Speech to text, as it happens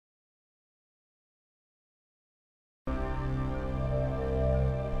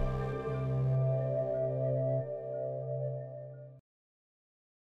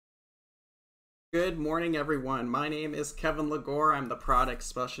Good morning, everyone. My name is Kevin Lagore. I'm the product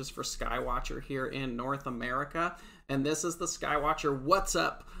specialist for Skywatcher here in North America. And this is the Skywatcher What's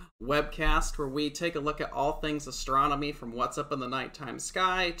Up webcast, where we take a look at all things astronomy, from what's up in the nighttime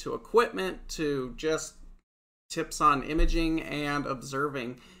sky to equipment to just tips on imaging and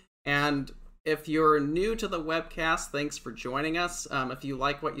observing. And if you're new to the webcast, thanks for joining us. If you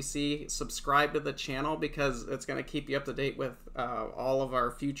like what you see, subscribe to the channel because it's going to keep you up to date with all of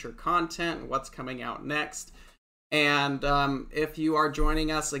our future content and what's coming out next. And if you are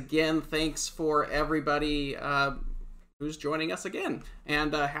joining us again, thanks for everybody who's joining us again.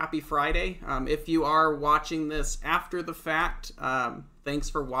 And happy Friday. If you are watching this after the fact, thanks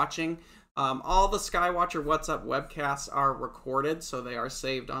for watching. All the Skywatcher What's Up webcasts are recorded, so they are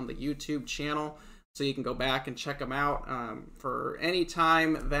saved on the YouTube channel, so you can go back and check them out for any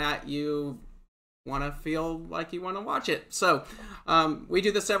time that you want to feel like you want to watch it. So we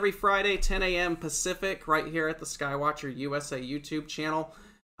do this every Friday, 10 a.m. Pacific, right here at the Skywatcher USA YouTube channel.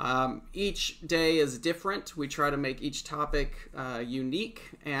 Each day is different. We try to make each topic unique,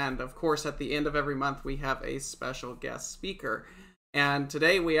 and of course at the end of every month we have a special guest speaker. And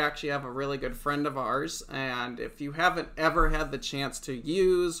today we actually have a really good friend of ours, and if you haven't ever had the chance to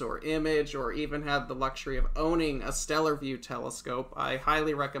use or image or even had the luxury of owning a Stellarvue telescope, I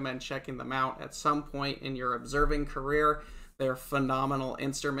highly recommend checking them out at some point in your observing career. They're phenomenal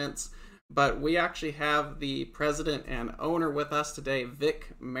instruments. But we actually have the president and owner with us today,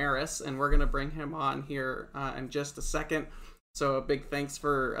 Vic Maris, and we're going to bring him on here in just a second. So a big thanks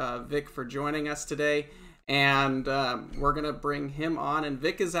for Vic for joining us today. And we're going to bring him on. And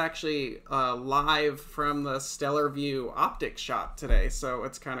Vic is actually live from the Stellarvue optics shop today. So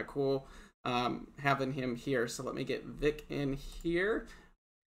it's kind of cool having him here. So let me get Vic in here.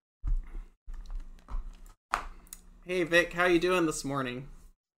 Hey, Vic, how you doing this morning?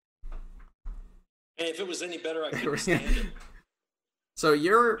 Hey, if it was any better, I couldn't stand it. So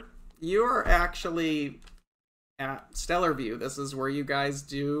you're actually at Stellarvue. This is where you guys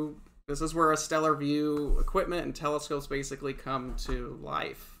do... This is where a Stellarvue equipment and telescopes basically come to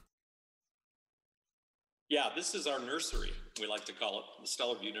life. Yeah, this is our nursery. We like to call it the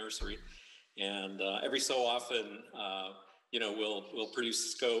Stellarvue nursery. And every so often, we'll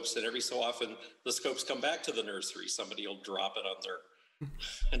produce scopes, and every so often the scopes come back to the nursery. Somebody will drop it on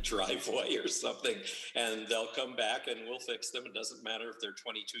their driveway or something, and they'll come back and we'll fix them. It doesn't matter if they're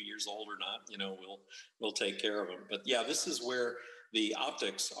 22 years old or not. We'll take care of them. But yeah, this is where the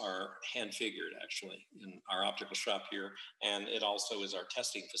optics are hand-figured, actually, in our optical shop here, and it also is our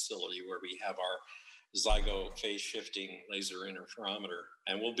testing facility where we have our Zygo phase-shifting laser interferometer,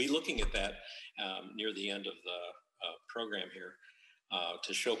 and we'll be looking at that near the end of the program here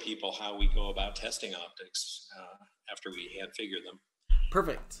to show people how we go about testing optics after we hand-figure them.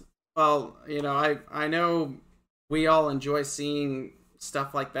 Perfect. Well, I know we all enjoy seeing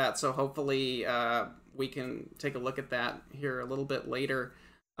stuff like that, so hopefully we can take a look at that here a little bit later.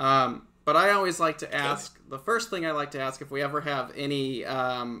 But I always like to ask, the first thing I like to ask if we ever have any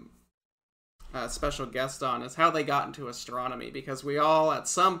special guest on is how they got into astronomy, because we all at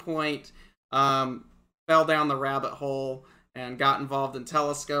some point fell down the rabbit hole and got involved in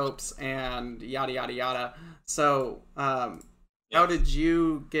telescopes and yada yada yada. So how did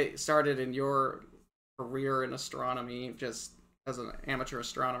you get started in your career in astronomy, just as an amateur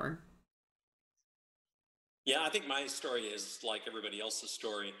astronomer? Yeah, I think my story is like everybody else's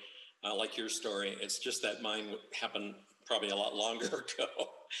story, like your story. It's just that mine happened probably a lot longer ago.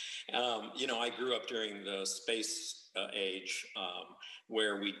 I grew up during the space age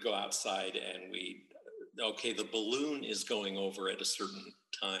where we'd go outside and the balloon is going over at a certain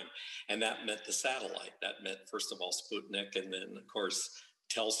time. And that meant the satellite. That meant, first of all, Sputnik, and then, of course,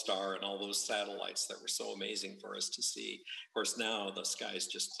 Telstar and all those satellites that were so amazing for us to see. Of course, now the sky is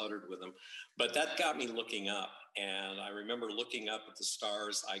just cluttered with them. But that got me looking up. And I remember looking up at the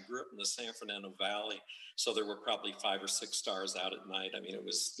stars. I grew up in the San Fernando Valley, so there were probably 5 or 6 stars out at night. I mean, it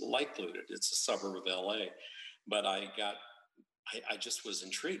was light polluted. It's a suburb of LA. But I just was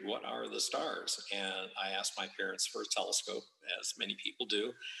intrigued. What are the stars? And I asked my parents for a telescope, as many people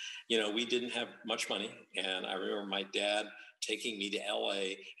do. We didn't have much money. And I remember my dad taking me to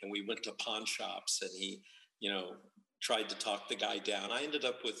LA, and we went to pawn shops, and he, tried to talk the guy down. I ended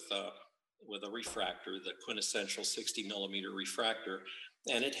up with a refractor, the quintessential 60 millimeter refractor,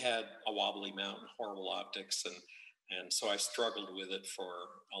 and it had a wobbly mount and horrible optics. And so I struggled with it for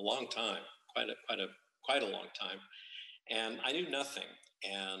a long time, quite a long time. And I knew nothing.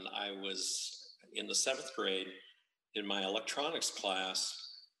 And I was in the 7th grade in my electronics class.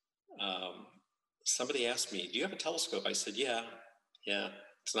 Somebody asked me, "Do you have a telescope?" I said, yeah.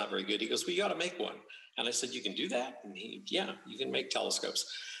 It's not very good. He goes, well, you got to make one. And I said, you can do that? And yeah, you can make telescopes.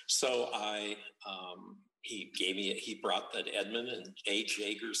 So he brought that Edmund and A.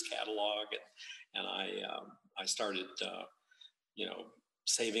 Jaeger's catalog, and I started,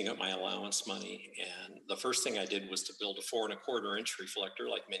 saving up my allowance money. And the first thing I did was to build a 4¼ inch reflector,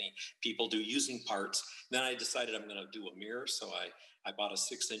 like many people do, using parts. Then I decided I'm going to do a mirror. So I bought a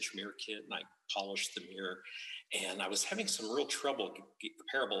 6-inch mirror kit, and I polished the mirror. And I was having some real trouble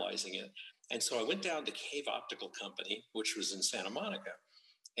parabolizing it. And so I went down to Cave Optical Company, which was in Santa Monica.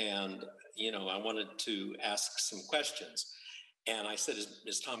 And, I wanted to ask some questions. And I said,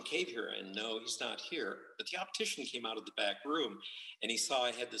 is Tom Cave here? And no, he's not here. But the optician came out of the back room, and he saw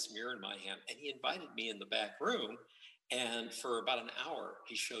I had this mirror in my hand, and he invited me in the back room. And for about an hour,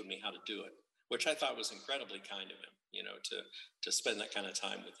 he showed me how to do it, which I thought was incredibly kind of him, to spend that kind of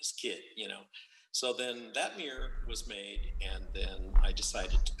time with his kid, So then that mirror was made, and then I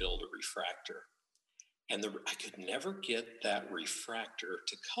decided to build a refractor. And I could never get that refractor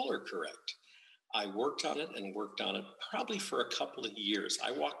to color correct. I worked on it probably for a couple of years.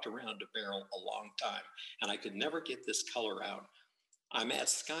 I walked around a barrel a long time, and I could never get this color out. I'm at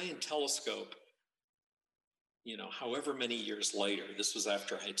Sky and Telescope, however many years later. This was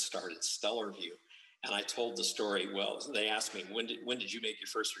after I had started Stellarvue. And I told the story. Well, they asked me, when did you make your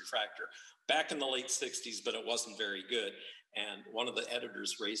first refractor? Back in the late 60s, but it wasn't very good. And one of the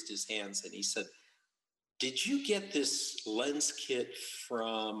editors raised his hands, and he said, did you get this lens kit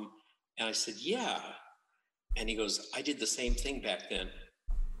from... And I said, yeah. And he goes, I did the same thing back then.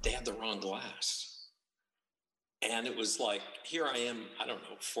 They had the wrong glass. And it was like, here I am, I don't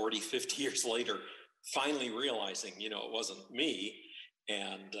know, 40, 50 years later, finally realizing, it wasn't me.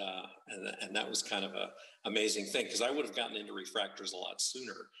 And that was kind of an amazing thing, because I would have gotten into refractors a lot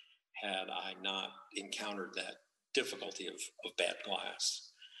sooner had I not encountered that difficulty of bad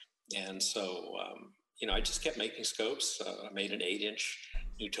glass. And so, I just kept making scopes. I made an 8-inch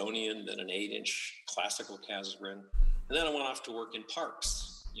Newtonian, then an 8-inch classical Cassegrain. And then I went off to work in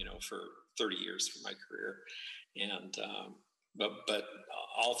parks, for 30 years for my career. And, but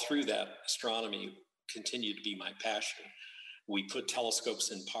all through that, astronomy continued to be my passion. We put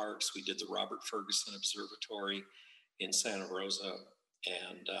telescopes in parks. We did the Robert Ferguson Observatory in Santa Rosa.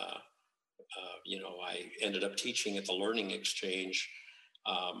 And, I ended up teaching at the Learning Exchange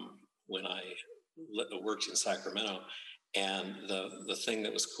when I worked in Sacramento. And the thing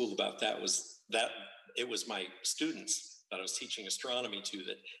that was cool about that was that it was my students that I was teaching astronomy to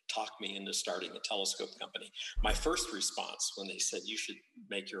that talked me into starting a telescope company. My first response when they said, you should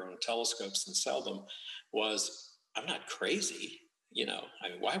make your own telescopes and sell them, was, I'm not crazy.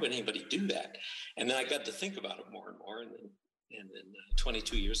 Why would anybody do that? And then I got to think about it more and more. And then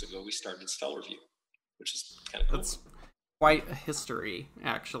 22 years ago, we started Stellarvue, which is kind of cool. That's quite a history,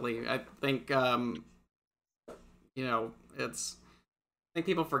 actually. I think, I think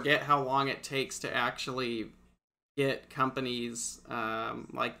people forget how long it takes to actually get companies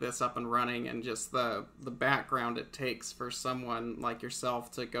like this up and running, and just the background it takes for someone like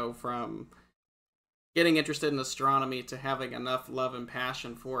yourself to go from getting interested in astronomy to having enough love and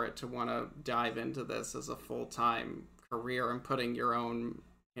passion for it to want to dive into this as a full-time career, and putting your own,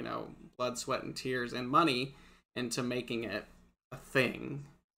 blood, sweat, and tears and money into making it a thing.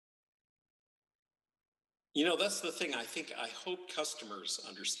 That's the thing I hope customers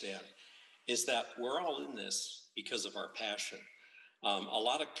understand, is that we're all in this because of our passion. A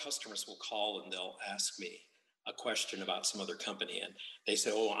lot of customers will call and they'll ask me a question about some other company, and they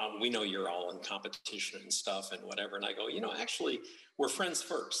say, we know you're all in competition and stuff and whatever. And I go, actually, we're friends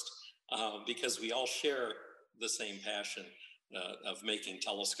first, because we all share the same passion of making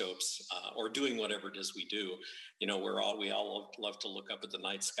telescopes or doing whatever it is we do. We all love to look up at the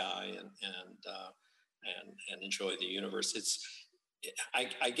night sky and enjoy the universe.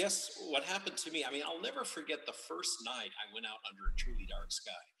 I guess what happened to me, I'll never forget the first night I went out under a truly dark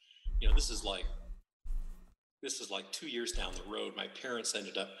sky. This is like 2 years down the road. My parents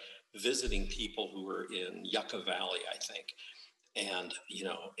ended up visiting people who were in Yucca Valley, I think. And,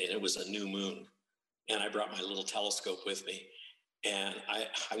 and it was a new moon. And I brought my little telescope with me. And I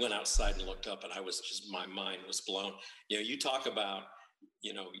went outside and looked up, and my mind was blown. You talk about,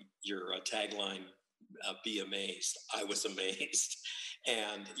 your tagline, be amazed. I was amazed.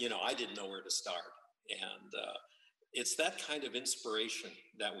 And, I didn't know where to start. And it's that kind of inspiration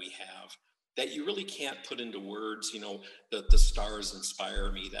that we have that you really can't put into words, the stars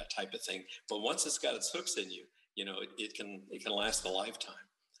inspire me, that type of thing. But once it's got its hooks in you, it can last a lifetime.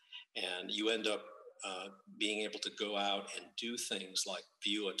 And you end up being able to go out and do things like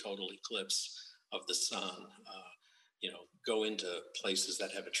view a total eclipse of the sun, go into places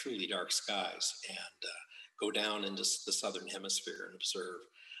that have a truly dark skies and go down into the southern hemisphere and observe.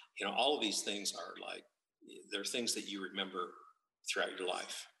 All of these things are like, they're things that you remember throughout your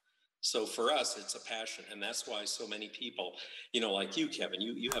life. So for us, it's a passion, and that's why so many people, like you, Kevin,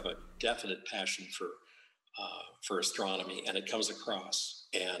 you have a definite passion for astronomy, and it comes across.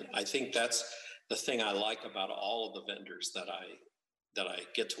 And I think that's the thing I like about all of the vendors that I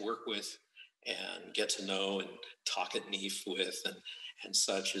get to work with and get to know and talk at NEAF with and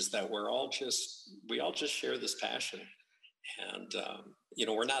such, is that we all just share this passion, and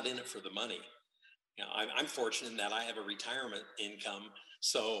we're not in it for the money. I'm fortunate in that I have a retirement income,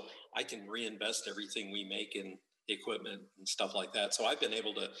 so I can reinvest everything we make in equipment and stuff like that. So I've been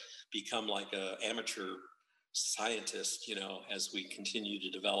able to become like an amateur scientist, as we continue to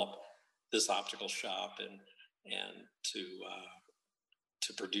develop this optical shop and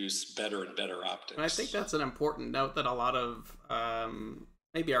to produce better and better optics. And I think that's an important note that a lot of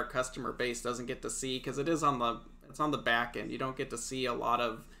maybe our customer base doesn't get to see, because it's on the back end. You don't get to see a lot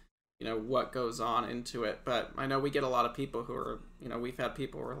of what goes on into it. But I know we get a lot of people who are, we've had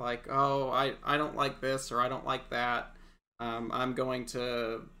people who are like, oh, I don't like this, or I don't like that. I'm going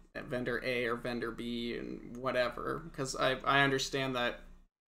to vendor A or vendor B and whatever, because I understand that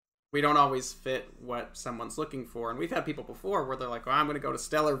we don't always fit what someone's looking for. And we've had people before where they're like, well, I'm going to go to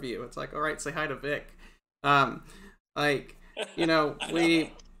Stellarvue. It's like, all right, say hi to Vic.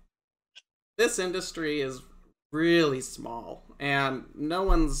 This industry is really small, and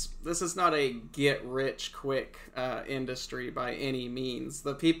this is not a get rich quick industry by any means.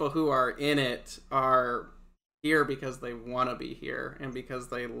 The people who are in it are here because they want to be here and because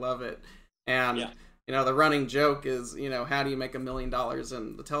they love it. And the running joke is, how do you make $1 million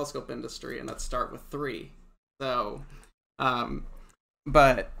in the telescope industry? And let's start with 3. So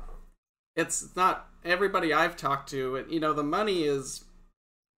but it's not everybody I've talked to. The money is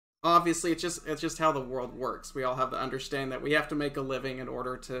obviously, it's just how the world works. We all have to understand that we have to make a living in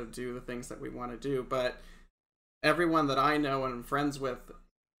order to do the things that we want to do. But everyone that I know and am friends with,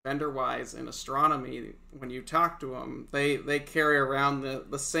 vendor-wise in astronomy, when you talk to them, they carry around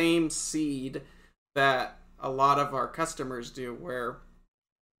the same seed that a lot of our customers do, where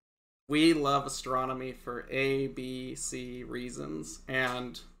we love astronomy for A, B, C reasons,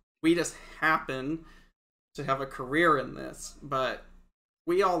 and we just happen to have a career in this, but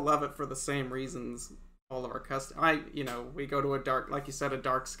we all love it for the same reasons. All of our customers, we go to a dark, like you said, a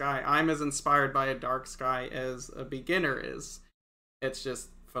dark sky. I'm as inspired by a dark sky as a beginner is. It's just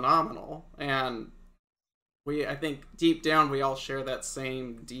phenomenal. And I think deep down, we all share that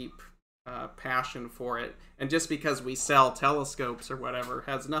same deep passion for it. And just because we sell telescopes or whatever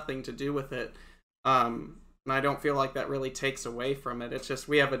has nothing to do with it. And I don't feel like that really takes away from it. It's just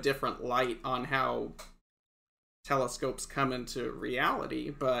we have a different light on how telescopes come into reality,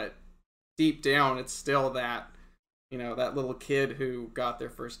 but deep down it's still that that little kid who got their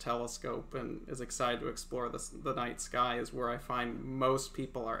first telescope and is excited to explore the night sky is where I find most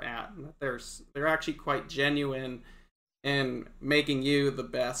people are at, and that they're actually quite genuine in making you the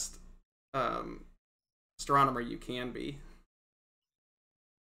best astronomer you can be.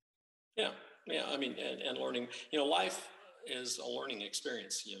 I mean, and learning, life is a learning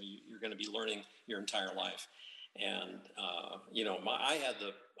experience. You're going to be learning your entire life. And, I had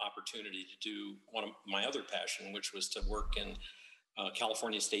the opportunity to do one of my other passion, which was to work in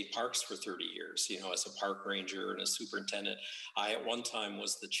California state parks for 30 years, as a park ranger and a superintendent. I, at one time,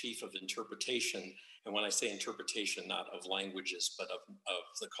 was the chief of interpretation. And when I say interpretation, not of languages, but of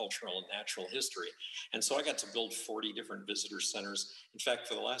the cultural and natural history. And so I got to build 40 different visitor centers. In fact,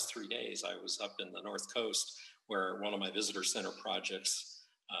 for the last 3 days, I was up in the North Coast, where one of my visitor center projects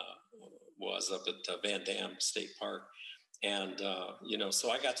was up at Van Dam State Park. And, so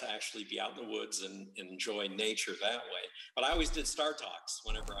I got to actually be out in the woods and enjoy nature that way. But I always did star talks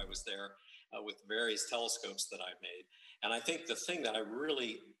whenever I was there with various telescopes that I made. And I think the thing that I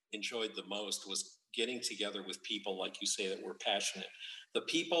really enjoyed the most was getting together with people, like you say, that were passionate. The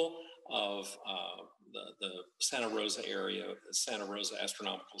people of the Santa Rosa area, the Santa Rosa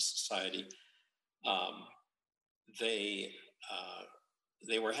Astronomical Society,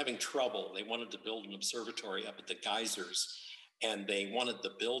 they were having trouble. They wanted to build an observatory up at the geysers, and they wanted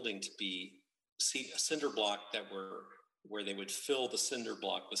the building to be a cinder block where they would fill the cinder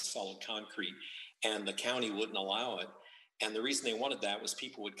block with solid concrete, and the county wouldn't allow it. And the reason they wanted that was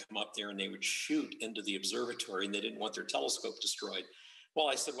people would come up there and they would shoot into the observatory, and they didn't want their telescope destroyed. Well,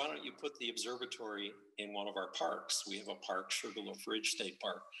 I said, why don't you put the observatory in one of our parks? We have a park, Sugarloaf Ridge State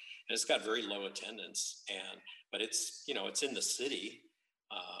Park, and it's got very low attendance, but it's it's in the city.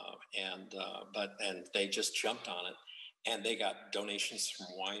 And they just jumped on it. and they got donations from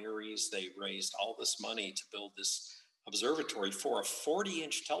wineries. They raised all this money to build this observatory for a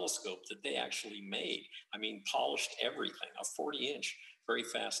 40-inch telescope that they actually made. I mean, polished everything, a 40-inch, very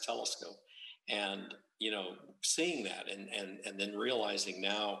fast telescope. And, seeing that and then realizing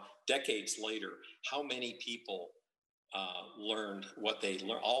now, decades later, how many people learned what they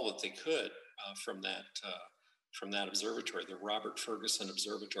learned, all that they could from that observatory, the Robert Ferguson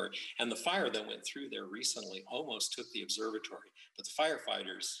Observatory. And the fire that went through there recently almost took the observatory. But the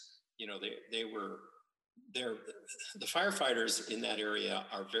firefighters, the firefighters in that area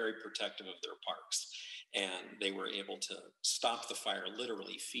are very protective of their parks. And they were able to stop the fire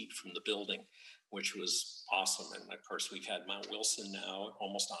literally feet from the building, which was awesome. And of course, we've had Mount Wilson now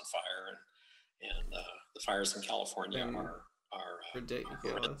almost on fire, and the fires in California are ridiculous.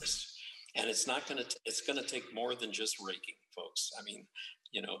 Horrendous. And it's going to take more than just raking, folks. I mean,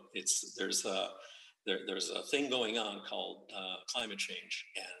 there's a thing going on called climate change,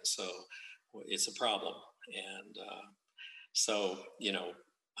 and so it's a problem. And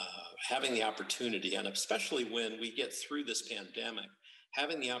having the opportunity, and especially when we get through this pandemic,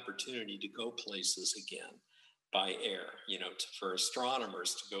 having the opportunity to go places again by air, for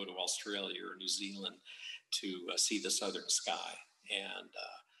astronomers to go to Australia or New Zealand to see the southern sky, and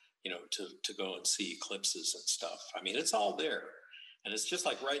to go and see eclipses and stuff. I mean, it's all there. And it's just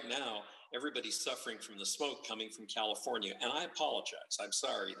like right now, everybody's suffering from the smoke coming from California. And I apologize. I'm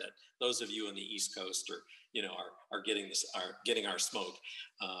sorry that those of you on the East Coast are getting our smoke.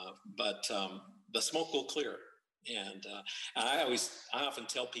 But the smoke will clear. And I often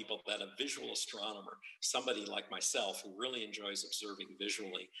tell people that a visual astronomer, somebody like myself who really enjoys observing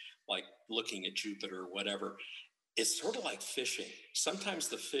visually, like looking at Jupiter or whatever, it's sort of like fishing. Sometimes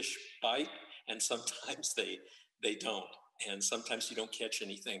the fish bite, and sometimes they don't. And sometimes you don't catch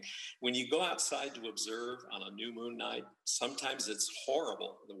anything. When you go outside to observe on a new moon night, sometimes it's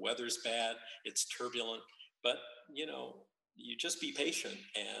horrible. The weather's bad, it's turbulent, but you just be patient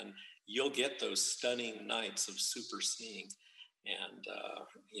and you'll get those stunning nights of super seeing. And,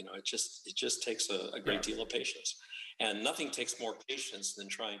 it just takes a great deal of patience. And nothing takes more patience than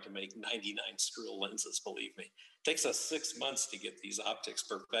trying to make 99 screw lenses, believe me. It takes us 6 months to get these optics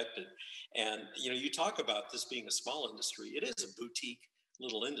perfected. And, you talk about this being a small industry. It is a boutique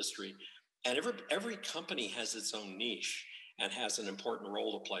little industry. And every company has its own niche and has an important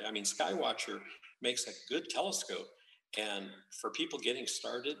role to play. I mean, Skywatcher makes a good telescope. And for people getting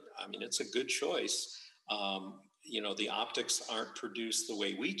started, I mean, it's a good choice. The optics aren't produced the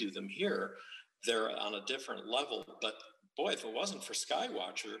way we do them here. They're on a different level. But boy, if it wasn't for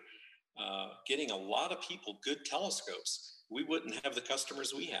Skywatcher getting a lot of people good telescopes, we wouldn't have the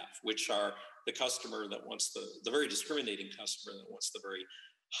customers we have, which are the customer that wants the very discriminating customer that wants the very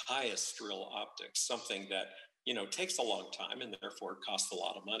highest drill optics, something that, takes a long time and therefore costs a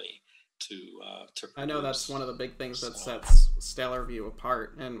lot of money to produce. I know that's one of the big things that sets Stellarvue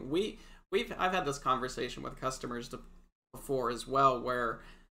apart. And I've had this conversation with customers before as well, where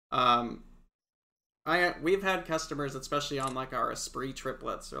we've had customers, especially on like our Esprit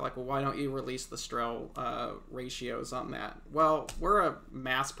triplets, they're like, well, why don't you release the Strel ratios on that? Well, we're a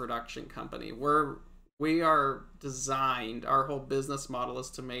mass production company. We are designed, our whole business model is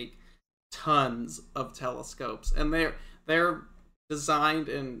to make tons of telescopes, and they're designed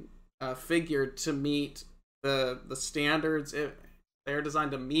and figured to meet the standards. They're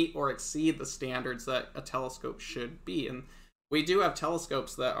designed to meet or exceed the standards that a telescope should be. And we do have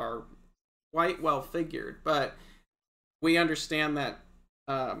telescopes that are quite well figured, but we understand that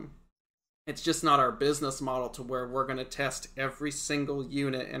it's just not our business model to where we're going to test every single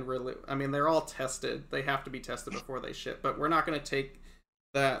unit and really, I mean, they're all tested. They have to be tested before they ship, but we're not going to take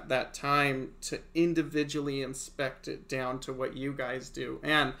that time to individually inspect it down to what you guys do.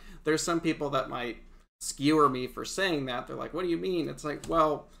 And there's some people that might skewer me for saying that. They're like, what do you mean? It's like,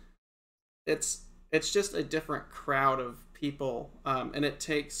 well, it's just a different crowd of people, and it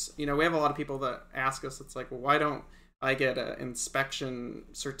takes, we have a lot of people that ask us, it's like, well, why don't I get an inspection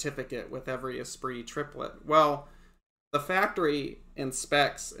certificate with every Esprit triplet? Well, the factory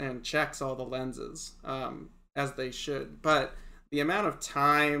inspects and checks all the lenses as they should, but the amount of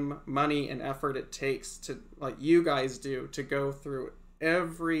time, money, and effort it takes to, like you guys do, to go through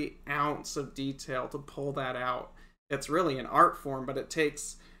every ounce of detail to pull that out, it's really an art form, but it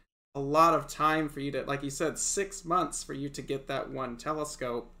takes a lot of time for you to, like you said, 6 months for you to get that one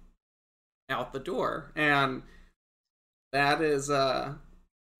telescope out the door. And that is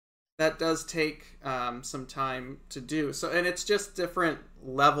that does take some time to do. So, and it's just different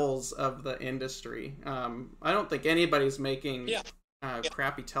levels of the industry. I don't think anybody's making Yeah.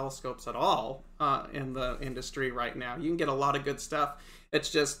 crappy telescopes at all in the industry right now. You can get a lot of good stuff.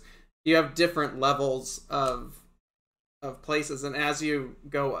 It's just you have different levels of places, and as you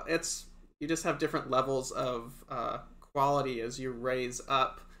go, you just have different levels of quality as you raise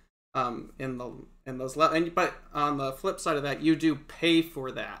up in those levels. But on the flip side of that, you do pay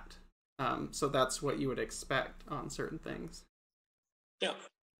for that. So that's what you would expect on certain things. Yeah.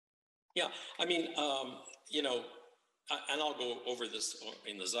 Yeah. I mean, you know, and I'll go over this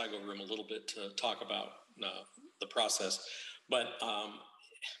in the Zygo room a little bit to talk about the process. But,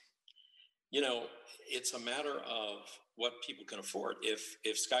 you know, it's a matter of what people can afford. If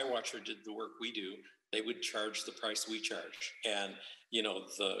Skywatcher did the work we do, they would charge the price we charge. And, you know,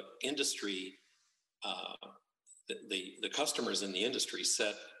 the industry, the customers in the industry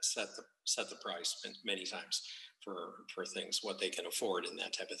set the price many times for things, what they can afford and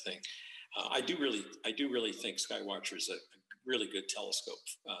that type of thing. I do really think Skywatcher is a really good telescope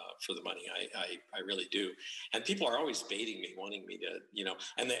for the money. I really do. And people are always baiting me, wanting me to, you know,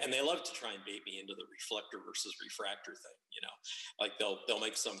 and they love to try and bait me into the reflector versus refractor thing. You know, like they'll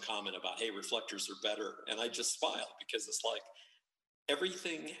make some comment about, hey, reflectors are better, and I just smile because it's like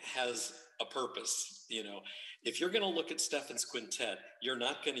everything has a purpose. You know, if you're going to look at Stephan's quintet, you're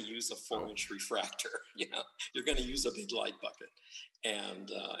not going to use a 4-inch refractor. You know, you're going to use a big light bucket,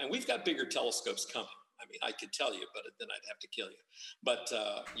 and we've got bigger telescopes coming. I mean, I could tell you, but then I'd have to kill you. But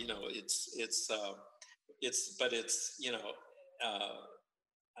you know, it's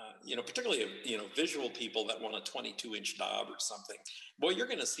you know, particularly visual people that want a 22-inch knob or something. Boy, you're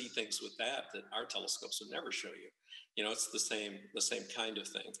going to see things with that our telescopes would never show you. You know, it's the same kind of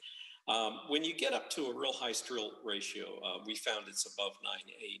thing. When you get up to a real high strill ratio, we found it's above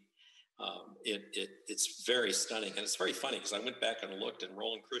 9.8. It's very stunning, and it's very funny because I went back and looked, and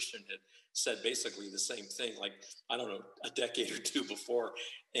Roland Christian had said basically the same thing, like, I don't know, a decade or two before,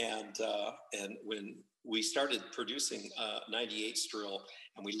 and when we started producing 98 strill,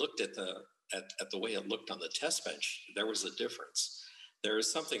 and we looked at the way it looked on the test bench, there was a difference. There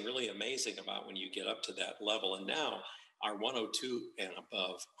is something really amazing about when you get up to that level, and now our 102 and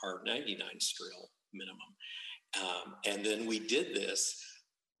above are 99 strill minimum. And then we did this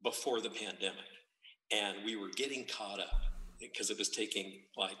before the pandemic, and we were getting caught up because it was taking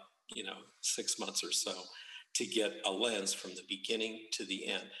 6 months or so to get a lens from the beginning to the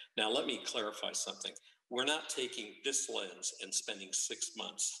end. Now, let me clarify something. We're not taking this lens and spending 6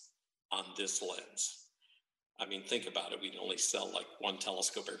 months on this lens. I mean, think about it. We only sell like one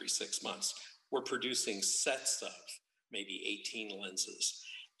telescope every 6 months. We're producing sets of maybe 18 lenses.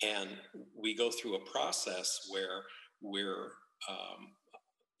 And we go through a process where we're,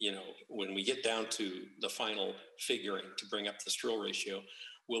 when we get down to the final figuring to bring up the strill ratio,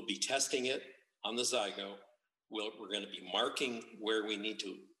 we'll be testing it on the Zygo. We're going to be marking where we need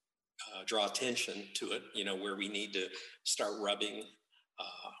to draw attention to it, where we need to start rubbing,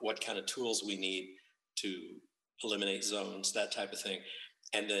 what kind of tools we need to eliminate zones, that type of thing.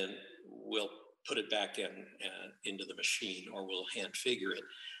 And then we'll put it back into the machine, or we'll hand figure it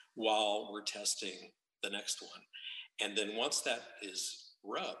while we're testing the next one. And then once that is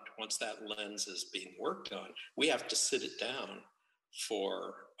rubbed, once that lens is being worked on, we have to sit it down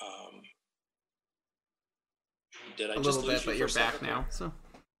for did I a just little lose bit, but you you're for back now. So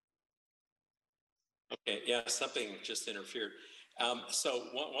okay, yeah, something just interfered. So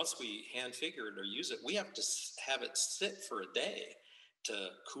once we hand figure it or use it, we have to have it sit for a day to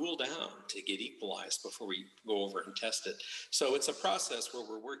cool down, to get equalized before we go over and test it. So it's a process where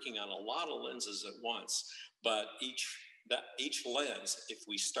we're working on a lot of lenses at once, but each lens, if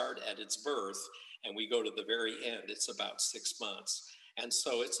we start at its birth and we go to the very end, it's about 6 months. And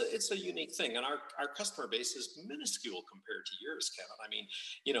so it's a unique thing. And our customer base is minuscule compared to yours, Kevin. I mean,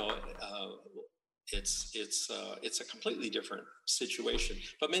 it's a completely different situation.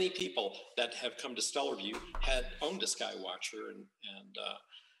 But many people that have come to Stellarvue had owned a Skywatcher and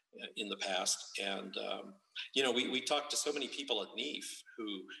in the past, and we talked to so many people at NEAF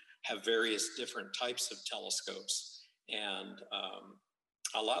who have various different types of telescopes, and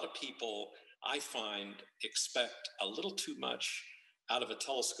a lot of people, I find, expect a little too much out of a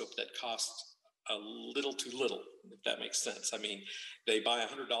telescope that costs a little too little, if that makes sense. I mean, they buy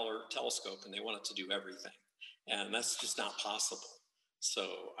 $100 telescope and they want it to do everything, and that's just not possible.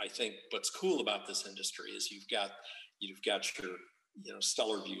 So I think what's cool about this industry is you've got your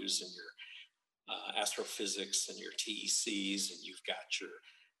Stellarvues and your astrophysics and your TECs, and you've got your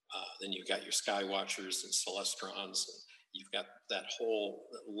then you've got your Skywatchers and Celestrons, and you've got that whole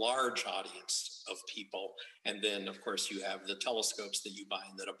large audience of people. And then, of course, you have the telescopes that you buy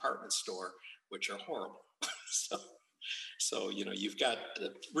in the department store, which are horrible. So So, you've got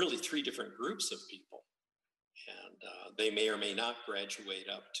really three different groups of people, and they may or may not graduate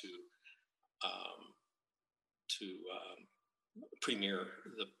up to premier,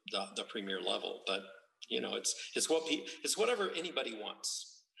 the premier level. But it's whatever anybody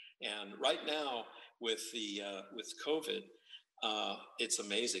wants. And right now with COVID, it's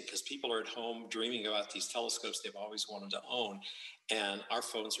amazing because people are at home dreaming about these telescopes they've always wanted to own, and our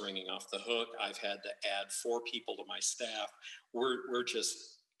phone's ringing off the hook. I've had to add 4 people to my staff. We're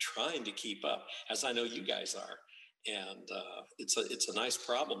just trying to keep up, as I know you guys are, and it's a nice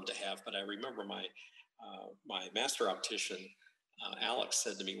problem to have. But I remember my master optician, Alex,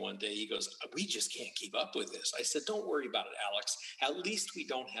 said to me one day, he goes, "We just can't keep up with this." I said, "Don't worry about it, Alex. At least we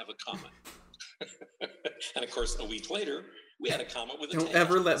don't have a comet." And of course, a week later, we had a comet with a Don't tail.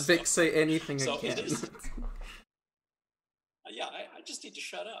 ever let Vic say anything again. Yeah, I just need to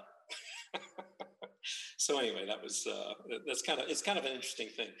shut up. So anyway, it's kind of an interesting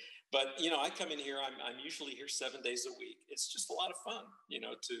thing. But I come in here. I'm usually here 7 days a week. It's just a lot of fun,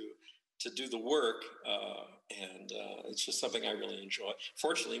 to do the work, and it's just something I really enjoy.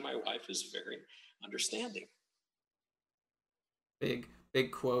 Fortunately, my wife is very understanding.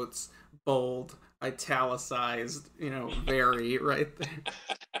 Big quotes, bold, italicized, very right there.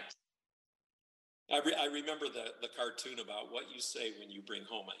 I remember the cartoon about what you say when you bring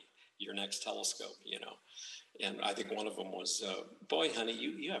home your next telescope, and I think one of them was, "Boy, honey,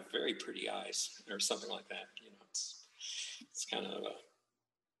 you have very pretty eyes," or something like that. It's kind of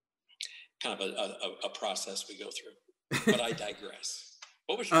a process we go through. But I digress.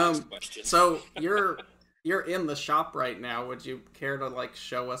 What was your next question? So you're in the shop right now. Would you care to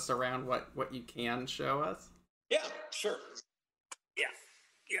show us around what you can show us? Yeah, sure.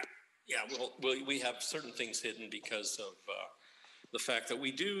 Yeah. Well, we have certain things hidden because of the fact that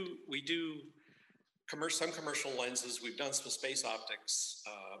we do some commercial lenses. We've done some space optics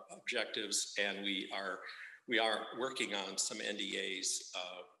objectives, and we are working on some NDAs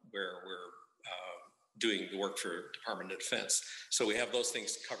where we're doing the work for Department of Defense. So we have those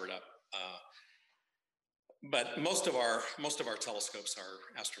things covered up. But most of our telescopes are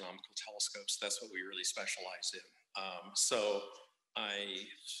astronomical telescopes. That's what we really specialize in. So I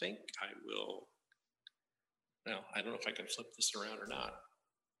think I will. Well, I don't know if I can flip this around or not.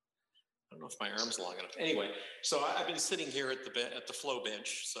 I don't know if my arm's long enough. Anyway, so I've been sitting here at the flow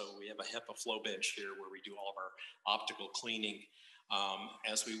bench. So we have a HEPA flow bench here where we do all of our optical cleaning.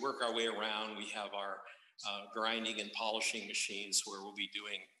 As we work our way around, we have our grinding and polishing machines where we'll be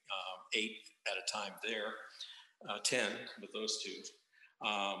doing 8 at a time there, 10 with those two.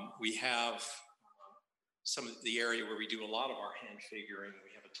 We have some of the area where we do a lot of our hand figuring.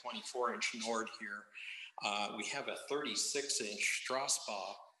 We have a 24-inch Nord here. We have a 36-inch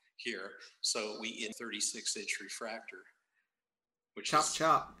Strasbourg here. So we in 36-inch refractor, which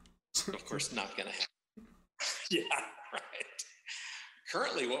chop. Of course, not going to happen. Yeah, right.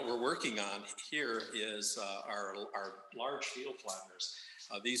 Currently, what we're working on here is our large field flatteners.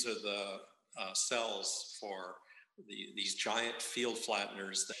 These are the cells for these giant field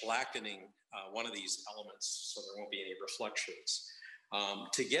flatteners, blackening one of these elements so there won't be any reflections.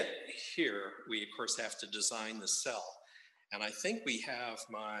 To get here, we of course have to design the cell. And I think we have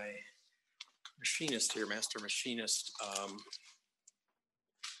my machinist here, master machinist,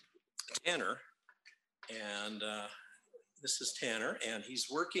 Tanner. And this is Tanner, and he's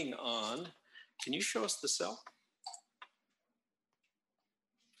working on, can you show us the cell?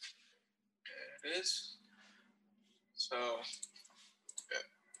 There it is. So,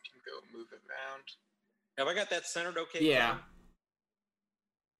 you can go move it around. Have I got that centered okay? Yeah.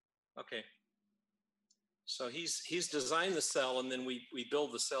 Okay. So he's designed the cell, and then we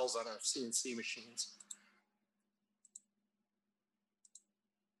build the cells on our CNC machines.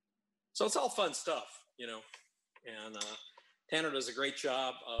 So it's all fun stuff, and Tanner does a great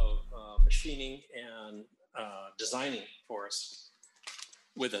job of machining and designing for us,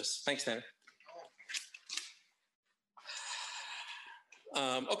 with us. Thanks, Tanner.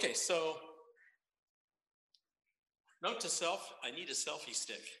 Okay, so note to self, I need a selfie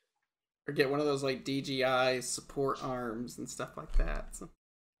stick. Or get one of those DJI support arms and stuff like that. So.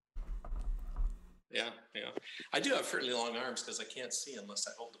 Yeah. I do have fairly long arms because I can't see unless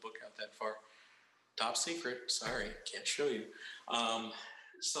I hold the book out that far. Top secret. Sorry, can't show you.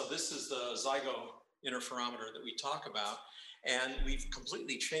 So this is the Zygo interferometer that we talk about, and we've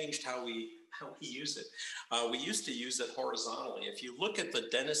completely changed how we use it. We used to use it horizontally. If you look at the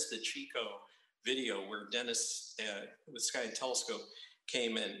Dennis DeChico video where Dennis with Sky and Telescope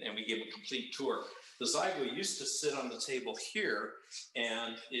came in and we gave him a complete tour, The Zygo used to sit on the table here,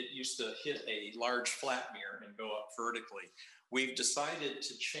 and it used to hit a large flat mirror and go up vertically. We've decided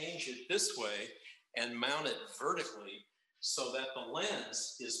to change it this way and mount it vertically so that the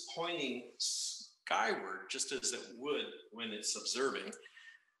lens is pointing skyward, just as it would when it's observing.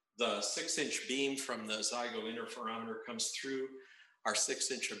 The 6-inch beam from the Zygo interferometer comes through our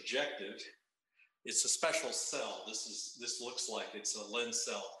 6-inch objective. It's a special cell. This looks like it's a lens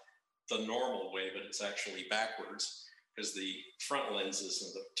cell the normal way, but it's actually backwards because the front lens is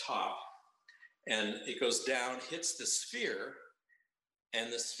in the top. And it goes down, hits the sphere,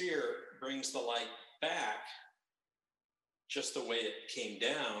 and the sphere brings the light back just the way it came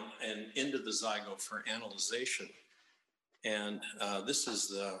down and into the Zygo for analyzation. And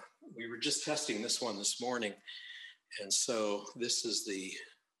we were just testing this one this morning. And so this is the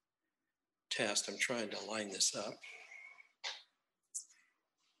test. I'm trying to line this up.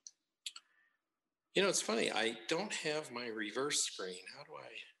 You know, it's funny, I don't have my reverse screen. How do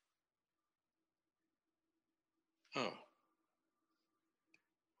I? Oh,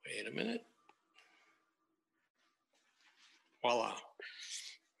 wait a minute. Voila.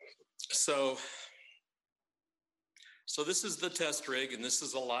 So this is the test rig, and this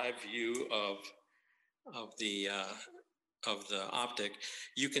is a live view of the optic.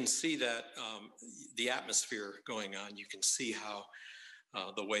 You can see that the atmosphere going on. You can see how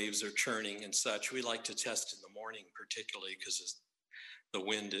the waves are churning and such. We like to test in the morning, particularly because the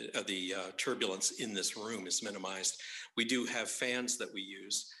wind, the turbulence in this room is minimized. We do have fans that we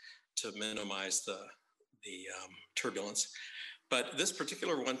use to minimize the turbulence. But this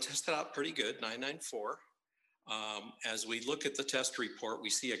particular one tested out pretty good, 994. As we look at the test report, we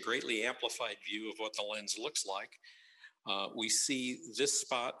see a greatly amplified view of what the lens looks like. We see this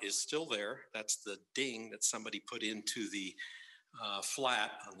spot is still there. That's the ding that somebody put into the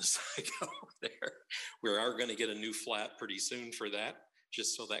flat on the Zygo there. We are going to get a new flat pretty soon for that,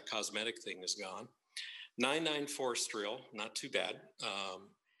 just so that cosmetic thing is gone. 994 Strill, not too bad.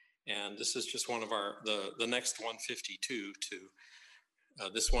 And this is just one of the next 152 to,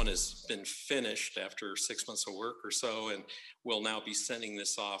 this one has been finished after 6 months of work or so, and we'll now be sending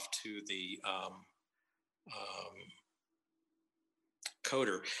this off to the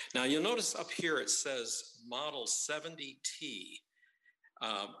coder. Now you'll notice up here it says model 70T.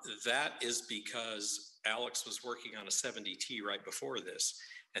 That is because Alex was working on a 70T right before this,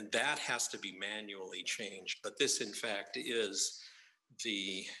 and that has to be manually changed. But this, in fact, is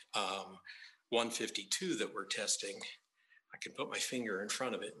the 152 that we're testing. I can put my finger in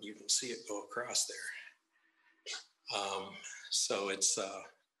front of it and you can see it go across there. So it's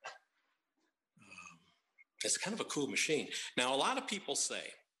kind of a cool machine. Now, a lot of people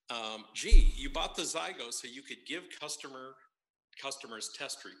say, gee, you bought the Zygo so you could give customers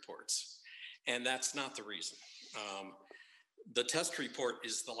test reports. And that's not the reason. The test report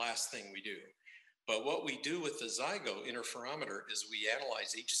is the last thing we do. But what we do with the Zygo interferometer is we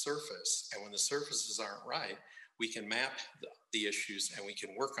analyze each surface, and when the surfaces aren't right, we can map the issues and we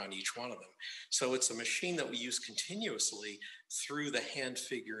can work on each one of them. So it's a machine that we use continuously through the hand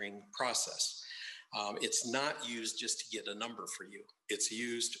figuring process. It's not used just to get a number for you. It's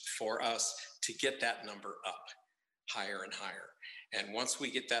used for us to get that number up higher and higher. And once we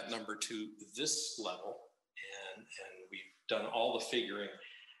get that number to this level, and we've done all the figuring,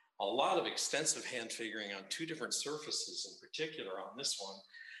 a lot of extensive hand figuring on 2 different surfaces in particular on this one,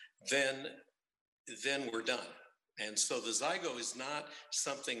 then we're done. And so the Zygo is not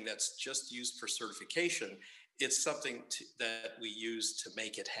something that's just used for certification. It's something that we use to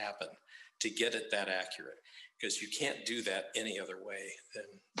make it happen, to get it that accurate, because you can't do that any other way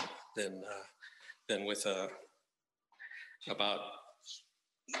than with about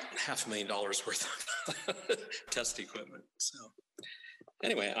 $500,000 worth of test equipment. So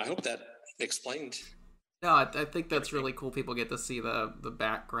anyway, I hope that explained. No, I think that's really cool. People get to see the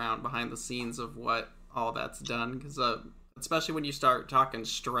background behind the scenes of what all that's done, because especially when you start talking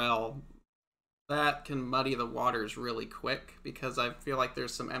Strel, that can muddy the waters really quick, because I feel like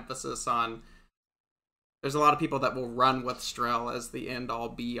there's some emphasis on, there's a lot of people that will run with Strel as the end all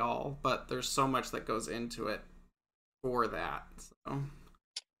be all, but there's so much that goes into it for that. So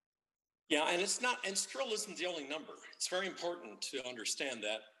yeah, and Strel isn't the only number. It's very important to understand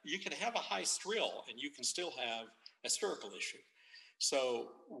that you can have a high Strel and you can still have a spherical issue. So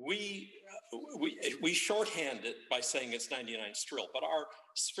we shorthand it by saying it's 99 Strel, but our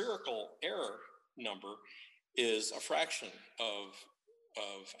spherical error number is a fraction of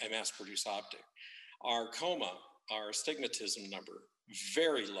a mass-produced optic. Our coma, our astigmatism number,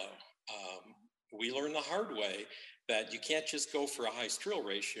 very low. we learned the hard way that you can't just go for a high strill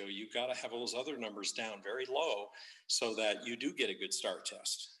ratio. You've got to have those other numbers down very low so that you do get a good star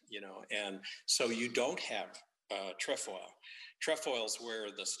test, and so you don't have trefoil. Trefoil is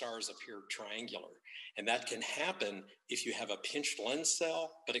where the stars appear triangular, and that can happen if you have a pinched lens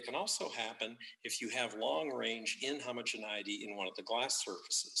cell, but it can also happen if you have long range inhomogeneity in one of the glass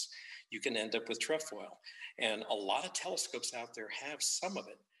surfaces. You can end up with trefoil, and a lot of telescopes out there have some of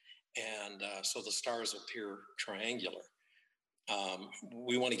it. And so the stars appear triangular.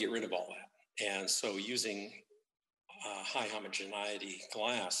 We want to get rid of all that. And so using high homogeneity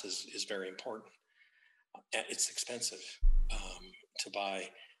glass is very important. It's expensive to buy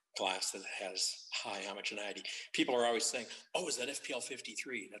glass that has high homogeneity. People are always saying, oh, is that FPL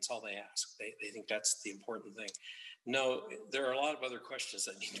 53? That's all they ask. They think that's the important thing. No, there are a lot of other questions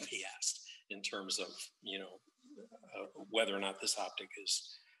that need to be asked in terms of, whether or not this optic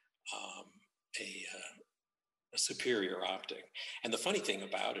is a superior optic. And the funny thing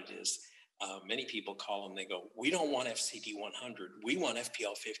about it is many people call and they go, we don't want FCD 100, we want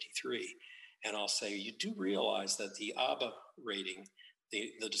FPL 53. And I'll say, you do realize that the ABA rating,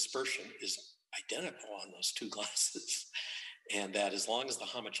 the dispersion is identical on those two glasses. And that as long as the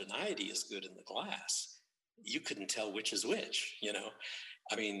homogeneity is good in the glass, you couldn't tell which is which,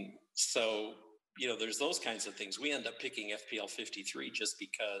 I mean, so, there's those kinds of things. We end up picking FPL 53 just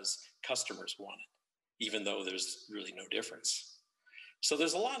because customers want it, even though there's really no difference. So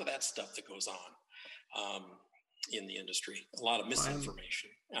there's a lot of that stuff that goes on in the industry, a lot of misinformation.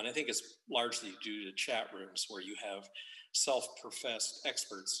 And I think it's largely due to chat rooms where you have self-professed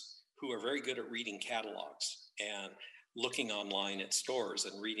experts who are very good at reading catalogs and looking online at stores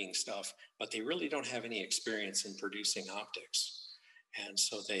and reading stuff, but they really don't have any experience in producing optics. And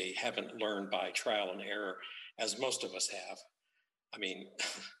so they haven't learned by trial and error, as most of us have. I mean,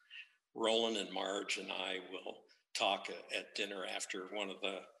 Roland and Marge and I will talk at dinner after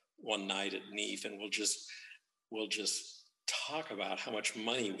one night at NEAF, and we'll just talk about how much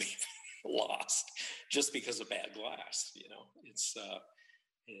money we've lost just because of bad glass.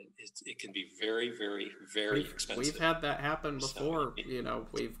 It can be very, very, very expensive. We've had that happen before. So,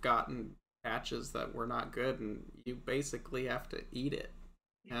 we've gotten patches that were not good, and you basically have to eat it.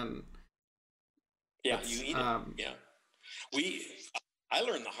 And you eat it. I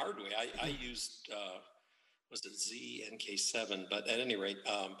learned the hard way. I used was it ZNK7, but at any rate,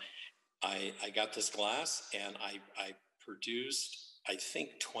 I got this glass and I produced, I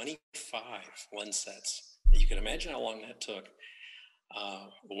think, 25 lens sets. You can imagine how long that took.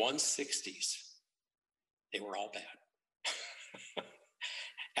 160s. They were all bad.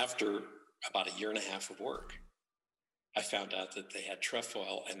 After about a year and a half of work, I found out that they had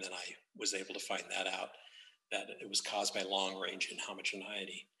trefoil, and then I was able to find that out, that it was caused by long range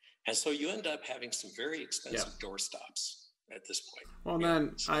inhomogeneity. And so you end up having some very expensive doorstops at this point. Well,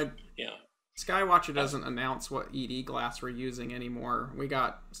 then Skywatcher doesn't announce what ED glass we're using anymore. We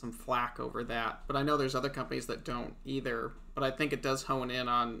got some flack over that, but I know there's other companies that don't either. But I think it does hone in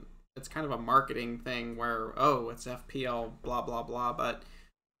on, it's kind of a marketing thing where, oh, it's FPL, blah, blah, blah. But,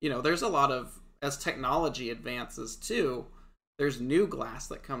 there's a lot of, as technology advances too, there's new glass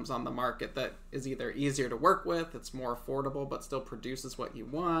that comes on the market that is either easier to work with, it's more affordable, but still produces what you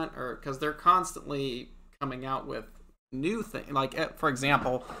want, or because they're constantly coming out with new things. Like, for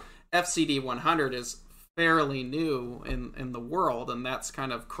example, FCD 100 is fairly new in the world, and that's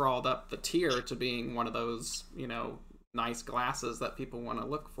kind of crawled up the tier to being one of those, nice glasses that people want to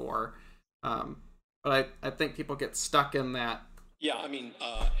look for. But I think people get stuck in that. Yeah, I mean,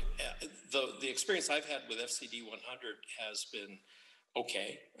 the experience I've had with FCD 100 has been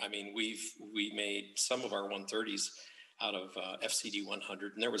okay. I mean, we made some of our 130s out of FCD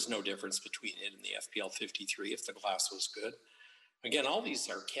 100, and there was no difference between it and the FPL 53 if the glass was good. Again, all these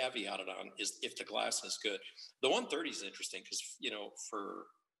are caveated on is if the glass is good. The 130 is interesting because, for,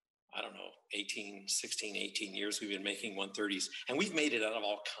 16, 18 years, we've been making 130s, and we've made it out of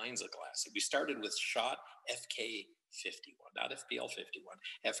all kinds of glass. We started with shot FK51, not FPL 51,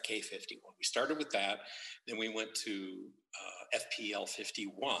 FK51. We started with that. Then we went to FPL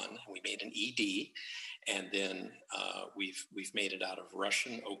 51. We made an ED, and then we've made it out of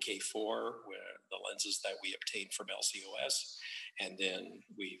Russian OK4, where the lenses that we obtained from LCOS, and then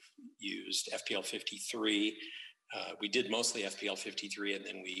we've used FPL 53. We did mostly FPL 53, and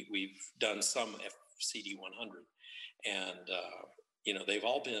then we've done some FCD 100, and they've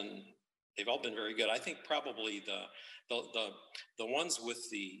all been very good. I think probably the ones with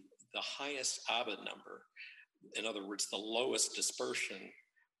the highest ABA number, in other words, the lowest dispersion,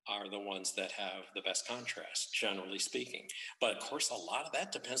 are the ones that have the best contrast, generally speaking. But of course, a lot of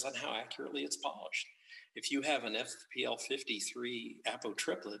that depends on how accurately it's polished. If you have an FPL 53 Apo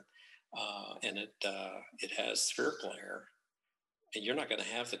triplet and it has spherical error, and you're not going to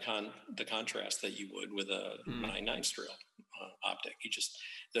have the contrast that you would with a 9.9 Strill optic. You just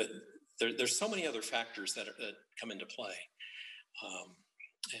there's so many other factors that come into play.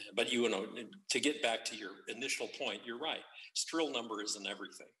 But to get back to your initial point, you're right. Strill number isn't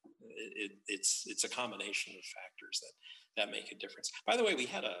everything. It's a combination of factors that make a difference. By the way, we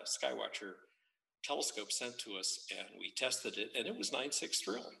had a Skywatcher telescope sent to us, and we tested it, and it was 9.6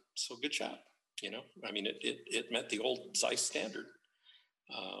 Strill. So good job. I mean, it met the old Zeiss standard.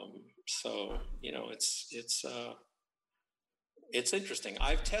 So it's interesting.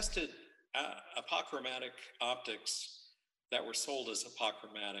 I've tested apochromatic optics that were sold as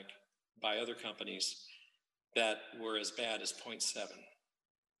apochromatic by other companies that were as bad as 0.7.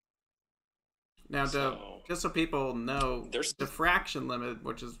 Now, just so people know, there's diffraction limit,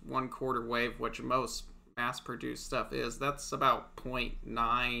 which is 1/4 wave, which most mass-produced stuff is. That's about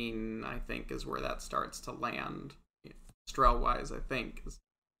 0.9, I think, is where that starts to land, Strel-wise, I think.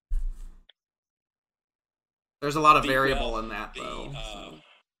 There's a lot of variable in that, though.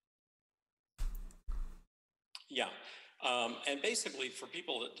 Yeah. And basically, for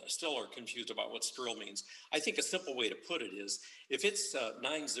people that still are confused about what Strill means, I think a simple way to put it is, if it's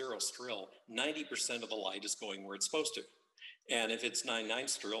 9.0 Strill, 90% of the light is going where it's supposed to. And if it's 9.9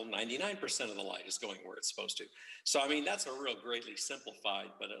 Strill, 99% of the light is going where it's supposed to. So, I mean, that's a real greatly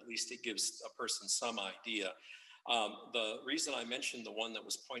simplified, but at least it gives a person some idea. The reason I mentioned the one that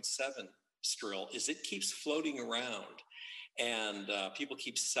was 0.7 Strill is it keeps floating around, and people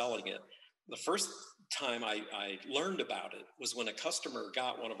keep selling it. The first time I learned about it was when a customer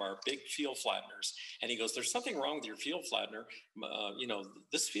got one of our big field flatteners, and he goes, "There's something wrong with your field flattener.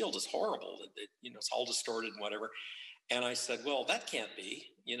 This field is horrible. It's all distorted and whatever." And I said, "Well, that can't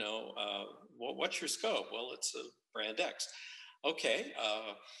be. What's your scope?" "Well, it's a brand X." "Okay."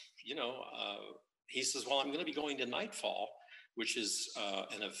 He says, "Well, I'm going to be going to Nightfall, which is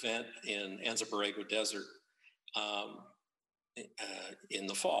an event in Anza Borrego Desert in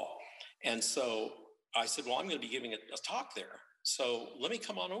the fall." And so I said, "Well, I'm going to be giving a talk there. So let me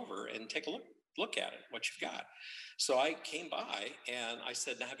come on over and take a look at it, what you've got." So I came by and I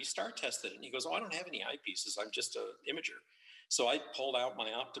said, "Now, have you star tested it?" And he goes, "Oh, I don't have any eyepieces. I'm just an imager." So I pulled out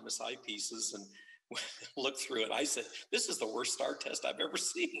my Optimus eyepieces and looked through it. I said, "This is the worst star test I've ever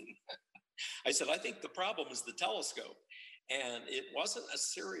seen." I said, "I think the problem is the telescope." And it wasn't a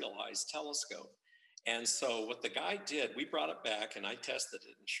serialized telescope. And so what the guy did, we brought it back and I tested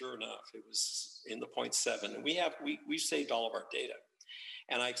it, and sure enough, it was in the 0.7. And we've saved all of our data.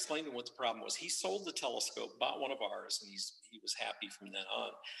 And I explained to him what the problem was. He sold the telescope, bought one of ours, and he was happy from then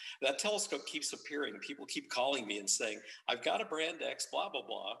on. That telescope keeps appearing. People keep calling me and saying, "I've got a brand X, blah, blah,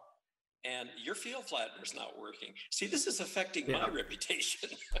 blah, and your field flattener's not working." See, this is affecting my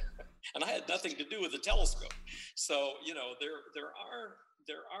reputation. And I had nothing to do with the telescope. So,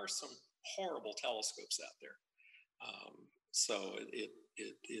 there are some horrible telescopes out there. So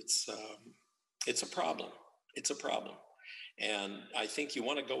it's a problem. It's a problem. And I think you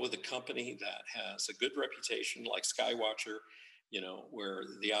want to go with a company that has a good reputation, like Skywatcher, where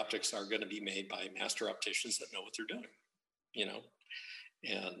the optics are going to be made by master opticians that know what they're doing,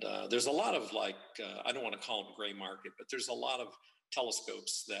 And there's a lot of I don't want to call them gray market, but there's a lot of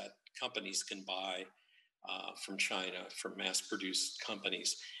telescopes that companies can buy from China, from mass-produced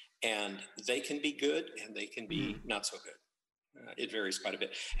companies. And they can be good and they can be not so good. It varies quite a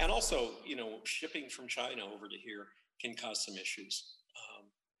bit. And also, shipping from China over to here can cause some issues.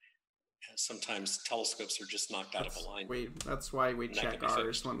 Sometimes telescopes are just knocked out of alignment. That's why we check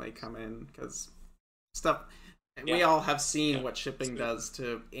ours when they come in, because we all have seen what shipping does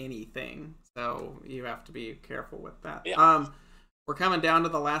to anything. So you have to be careful with that. Yeah. We're coming down to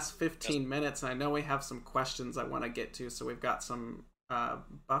the last 15 minutes. And I know we have some questions I want to get to, so we've got some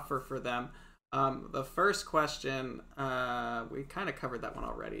buffer for them. The first question, we kind of covered that one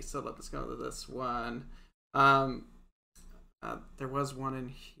already, so let's go to this one. There was one in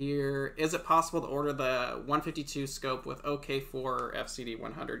here. Is it possible to order the 152 scope with OK4 or FCD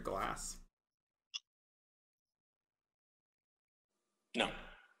 100 glass? No.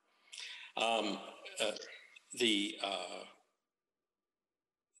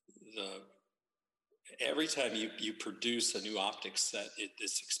 Every time you produce a new optics set,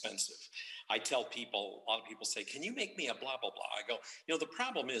 it's expensive. I tell people, a lot of people say, "Can you make me a blah, blah, blah?" I go, the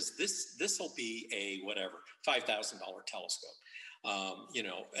problem is this will be a whatever, $5,000 telescope,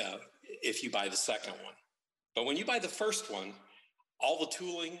 if you buy the second one. But when you buy the first one, all the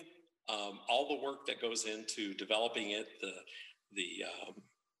tooling, all the work that goes into developing it, the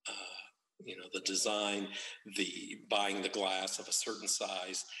design, the buying the glass of a certain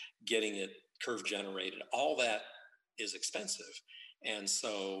size, getting it curve generated, all that is expensive. And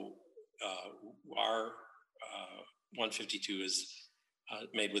so our 152 is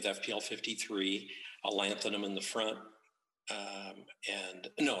made with FPL 53, a lanthanum in the front, a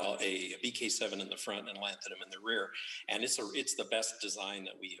BK7 in the front and lanthanum in the rear. And it's the best design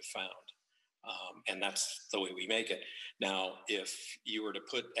that we have found. And that's the way we make it. Now, if you were to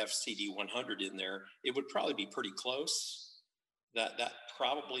put FCD 100 in there, it would probably be pretty close. That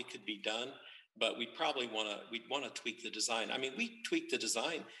probably could be done, but we'd want to tweak the design. I mean, we tweak the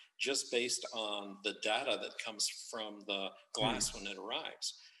design just based on the data that comes from the glass when it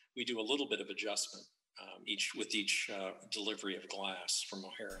arrives. We do a little bit of adjustment with each delivery of glass from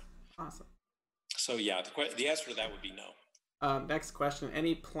O'Hara. Awesome. So yeah, the answer to that would be no. Next question.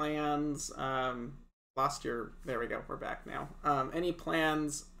 Any plans, there we go, we're back now. Any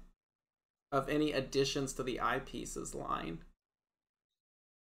plans of any additions to the eyepieces line?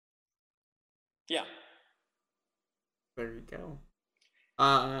 Yeah. There you go.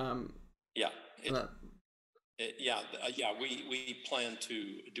 We plan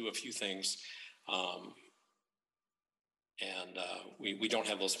to do a few things, and we don't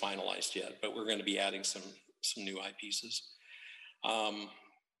have those finalized yet, but we're going to be adding some new eyepieces.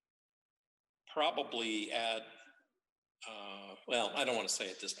 Probably add, I don't want to say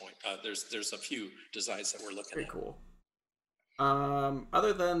at this point. There's a few designs that we're looking at. Pretty cool.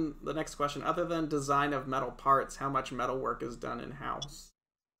 Other than the next question, other than design of metal parts, how much metal work is done in-house?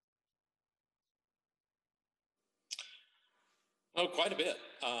 Oh, quite a bit.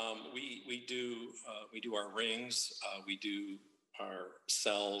 We do our rings, we do our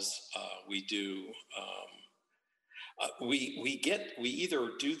cells, we do. We either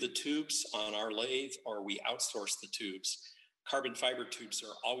do the tubes on our lathe or we outsource the tubes. Carbon fiber tubes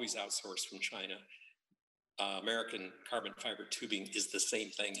are always outsourced from China. American carbon fiber tubing is the same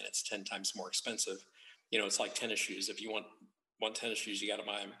thing, and it's 10 times more expensive. It's like tennis shoes. If you want tennis shoes, you got to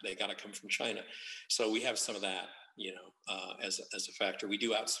buy them. They got to come from China. So we have some of that, as a factor. We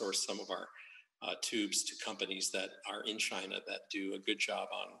do outsource some of our tubes to companies that are in China that do a good job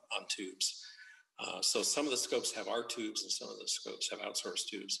on tubes. So some of the scopes have our tubes and some of the scopes have outsourced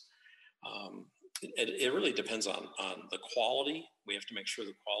tubes. It really depends on the quality. We have to make sure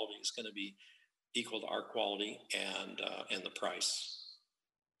the quality is going to be equal to our quality and the price,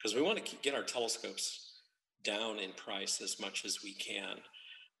 because we want to get our telescopes down in price as much as we can.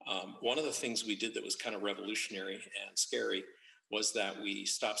 One of the things we did that was kind of revolutionary and scary was that we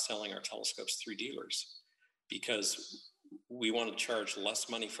stopped selling our telescopes through dealers, because we want to charge less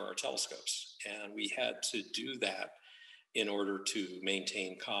money for our telescopes, and we had to do that in order to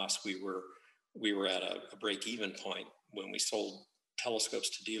maintain costs. We were at a break-even point when we sold telescopes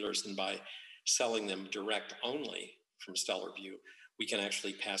to dealers, and by selling them direct only from Stellarvue, we can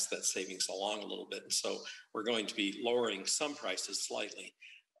actually pass that savings along a little bit. And so we're going to be lowering some prices slightly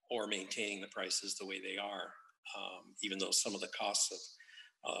or maintaining the prices the way they are, even though some of the costs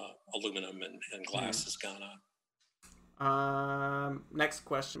of aluminum and glass has gone up. Next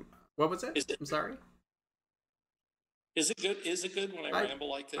question. What was it? I'm sorry. Is it good? Is it good when I ramble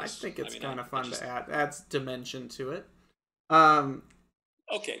like this? I think it's kind of fun to add. Adds dimension to it.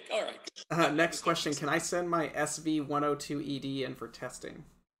 Okay, all right. Next question. Can I send my SV102ED in for testing?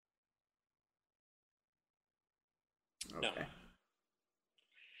 Okay. No.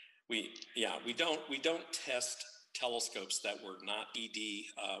 We don't test telescopes that were not ED,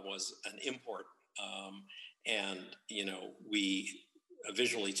 was an import. And we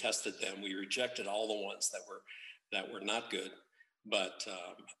visually tested them. We rejected all the ones that were not good, but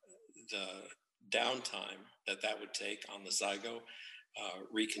the downtime that would take on the Zygo,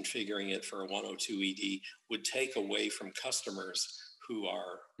 reconfiguring it for a 102 ED would take away from customers who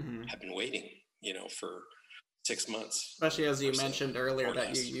have been waiting, for 6 months. Especially as you mentioned earlier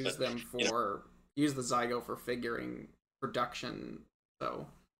that you use them for use the Zygo for figuring production. So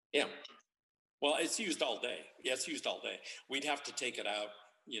yeah. Well, it's used all day. Yeah, it's used all day. We'd have to take it out,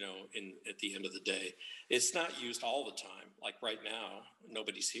 at the end of the day. It's not used all the time. Like right now,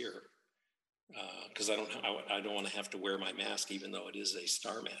 nobody's here because I don't want to have to wear my mask, even though it is a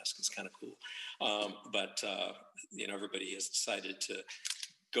star mask. It's kind of cool. But everybody has decided to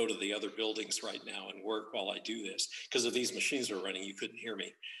go to the other buildings right now and work while I do this, because if these machines are running, you couldn't hear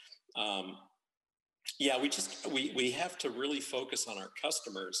me. We have to really focus on our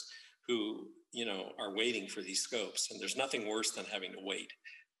customers who, are waiting for these scopes. And there's nothing worse than having to wait.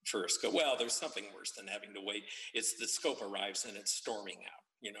 for a scope. Well, there's something worse than having to wait. It's the scope arrives and it's storming out.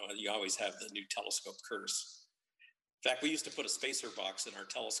 You know, you always have the new telescope curse. In fact, we used to put a spacer box in our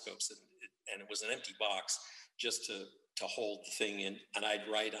telescopes, and it was an empty box just to hold the thing in, and I'd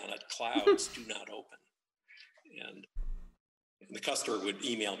write on it, "Clouds do not open." And the customer would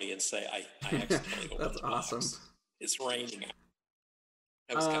email me and say, I accidentally opened That's the box. awesome. It's raining.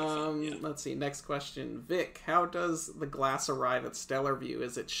 That was kind of fun, yeah. Let's see. Next question. Vic, how does the glass arrive at Stellarvue?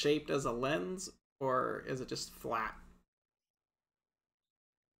 Is it shaped as a lens, or is it just flat?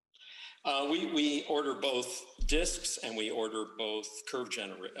 We order both discs and we order both curve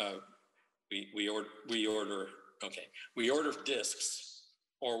we order discs,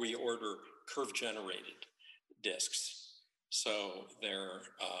 or we order curve generated discs. So they're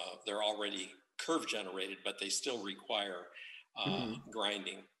already curve generated, but they still require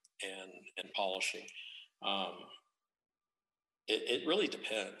grinding and polishing. It really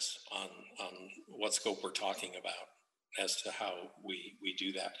depends on what scope we're talking about as to how we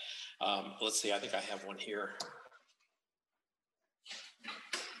do that. Let's see, I think I have one here.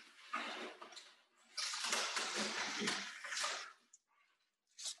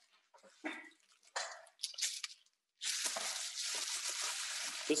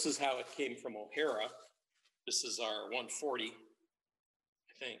 This is how it came from O'Hara. This is our 140,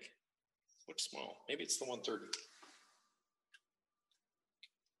 I think. Looks small. Maybe it's the 130.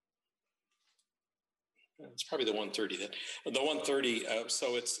 It's probably the 130 then. The 130,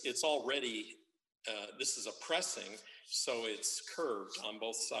 so it's already, this is a pressing, so it's curved on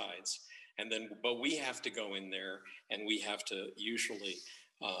both sides. And then, but we have to go in there and we have to usually,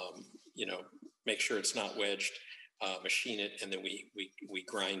 make sure it's not wedged, machine it, and then we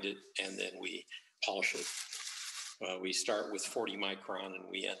grind it, and then we polish it. We start with 40 micron and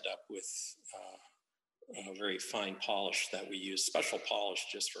we end up with a very fine polish that we use, special polish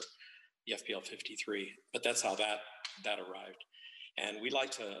just for the FPL 53, but that's how that arrived. And we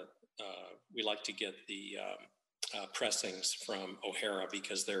like to get the pressings from O'Hara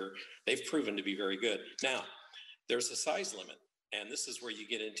because they've proven to be very good. Now, there's a size limit, and this is where you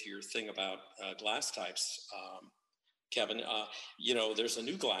get into your thing about glass types, Kevin. There's a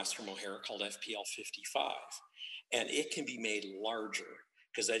new glass from O'Hara called FPL 55, and it can be made larger,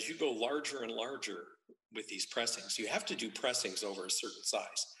 because as you go larger and larger with these pressings, you have to do pressings over a certain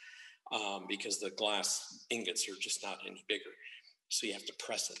size. Because the glass ingots are just not any bigger. So you have to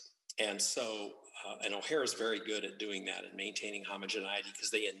press it. And so, and O'Hara is very good at doing that and maintaining homogeneity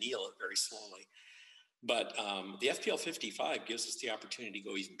because they anneal it very slowly. But the FPL 55 gives us the opportunity to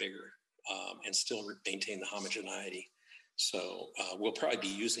go even bigger and still maintain the homogeneity. So we'll probably be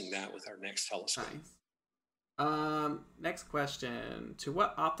using that with our next telescope. Nice. Next question. To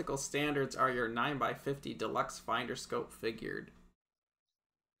what optical standards are your 9x50 deluxe finder scope figured?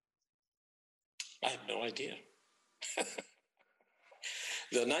 I have no idea.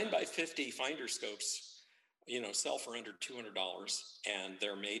 The 9x50 finder scopes, sell for under $200, and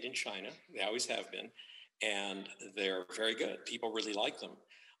they're made in China. They always have been, and they're very good. People really like them.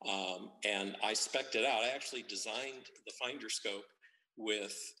 And I spec'd it out. I actually designed the finder scope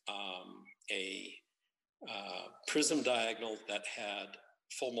with a prism diagonal that had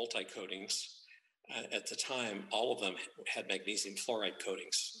full multi-coatings. At the time, all of them had magnesium fluoride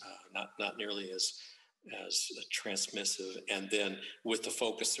coatings, not nearly as transmissive. And then with the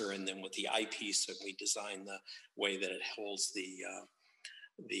focuser, and then with the eyepiece, and we designed the way that it holds the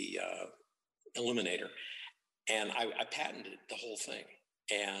illuminator. And I patented the whole thing.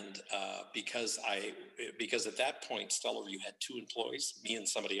 And because at that point, Stellarvue had 2 employees, me and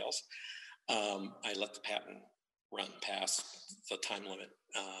somebody else, I let the patent run past the time limit.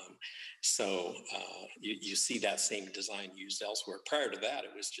 So you see that same design used elsewhere. Prior to that,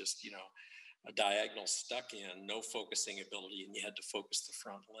 it was just, a diagonal stuck in, no focusing ability, and you had to focus the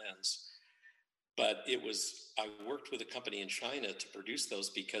front lens. But I worked with a company in China to produce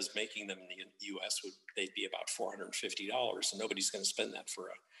those because making them in the US they'd be about $450, and nobody's going to spend that for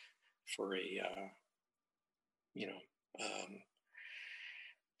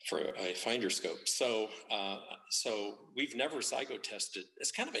a finder scope. So we've never Zygo tested.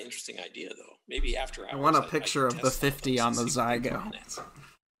 It's kind of an interesting idea, though. Maybe after hours, I want a picture of the 50 on the Zygo.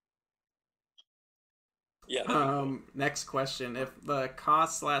 Yeah. Next question. If the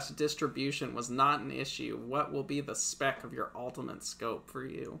cost/distribution was not an issue, what will be the spec of your ultimate scope for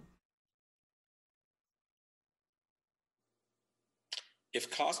you? If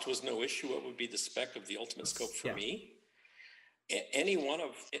cost was no issue, what would be the spec of the ultimate scope for me? Any one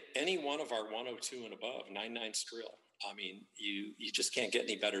of our 102 and above, 99 Strill. I mean, you just can't get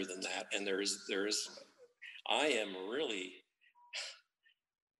any better than that. And there is. I am really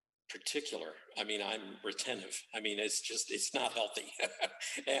particular. I mean, I'm retentive. I mean, it's not healthy.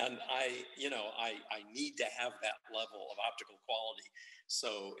 And I need to have that level of optical quality.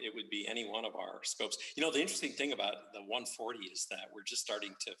 So it would be any one of our scopes. You know, the interesting thing about the 140 is that we're just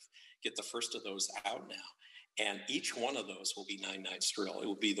starting to get the first of those out now. And each one of those will be 9/9 strill. It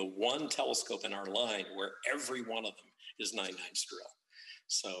will be the one telescope in our line where every one of them is 9/9 strill.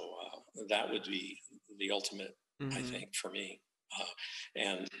 So that would be the ultimate, I think, for me.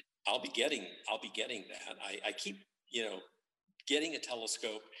 And I'll be getting that. I keep, getting a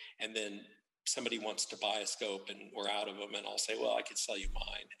telescope, and then somebody wants to buy a scope and we're out of them, and I'll say, well, I could sell you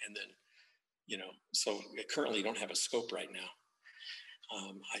mine. And then, so I currently don't have a scope right now.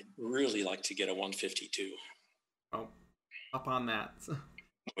 I'd really like to get a 152. Oh, up on that.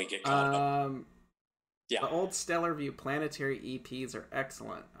 We get caught up. Yeah. The old Stellarvue planetary EPs are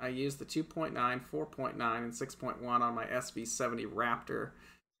excellent. I use the 2.9, 4.9, and 6.1 on my SV70 Raptor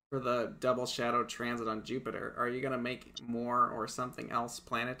for the double shadow transit on Jupiter. Are you going to make more or something else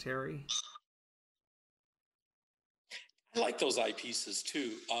planetary? I like those eyepieces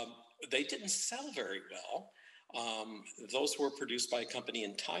too. They didn't sell very well. Those were produced by a company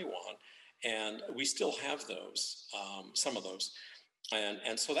in Taiwan, and we still have those, some of those.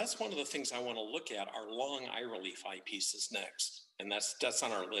 And so that's one of the things I want to look at, are long eye relief eyepieces next. And that's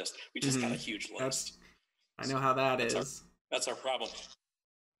on our list. We just got a huge list. I know how that's our problem.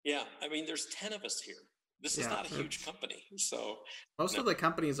 Yeah, I mean, there's 10 of us here. This is not a huge company. So most of the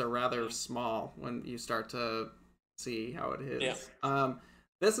companies are rather small when you start to see how it is. Yeah.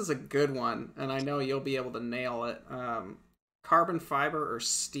 This is a good one, and I know you'll be able to nail it. Carbon fiber or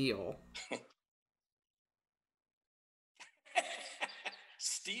steel?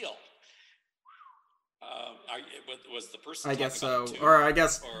 Steel. Was the person? I guess so. Or I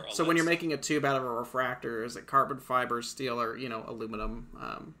guess so. When you're making a tube out of a refractor, is it carbon fiber, steel, or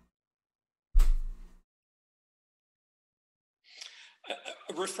aluminum?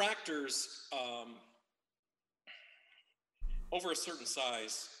 Refractors over a certain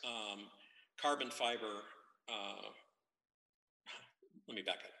size, carbon fiber. Let me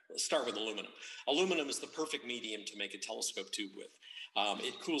back up. Let's start with aluminum. Aluminum is the perfect medium to make a telescope tube with.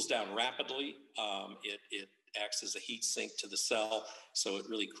 It cools down rapidly. It acts as a heat sink to the cell, so it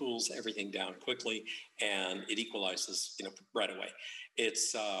really cools everything down quickly, and it equalizes, right away.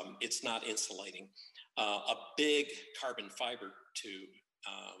 It's not insulating. A big carbon fiber tube,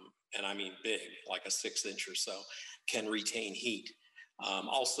 and I mean big, like a 6-inch or so, can retain heat.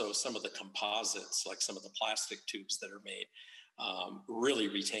 Also, some of the composites, like some of the plastic tubes that are made, really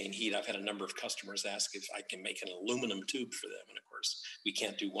retain heat. I've had a number of customers ask if I can make an aluminum tube for them, and of course we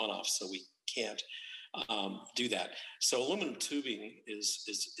can't do one-off, so we can't do that. So aluminum tubing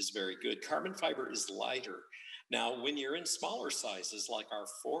is very good. Carbon fiber is lighter. Now, when you're in smaller sizes like our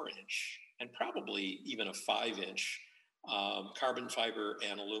 4-inch and probably even a 5-inch, carbon fiber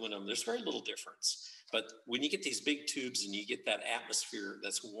and aluminum, there's very little difference. But when you get these big tubes and you get that atmosphere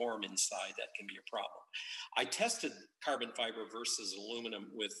that's warm inside, that can be a problem. I tested carbon fiber versus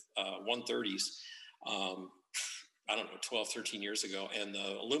aluminum with 130s, 12, 13 years ago, and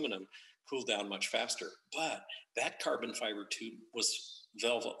the aluminum cooled down much faster. But that carbon fiber tube was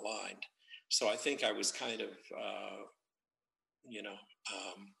velvet lined. So I think I was kind of,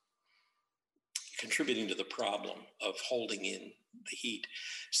 contributing to the problem of holding in the heat.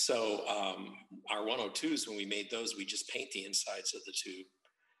 So our 102s, when we made those, we just paint the insides of the tube.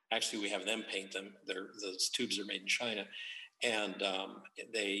 Actually, we have them paint them. Those tubes are made in China, and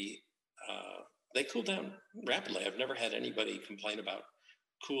they cool down rapidly. I've never had anybody complain about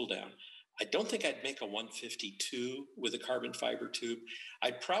cool down. I don't think I'd make a 152 with a carbon fiber tube.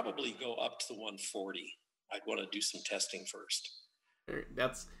 I'd probably go up to the 140. I'd want to do some testing first.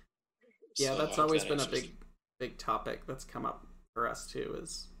 That's always been a big topic that's come up for us too.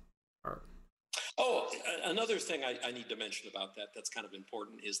 Is art. Oh, another thing I need to mention about that's kind of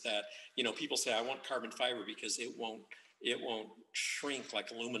important is that people say I want carbon fiber because it won't shrink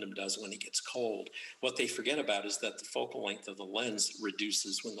like aluminum does when it gets cold. What they forget about is that the focal length of the lens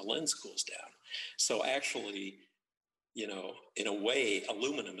reduces when the lens cools down. So actually, in a way,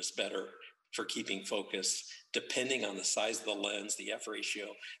 aluminum is better for keeping focus, depending on the size of the lens, the F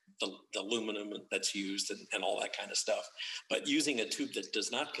ratio, the aluminum that's used, and all that kind of stuff. But using a tube that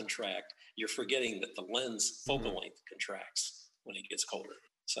does not contract, you're forgetting that the lens focal length contracts when it gets colder.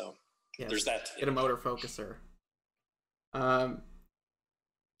 So there's that. Get a motor focuser.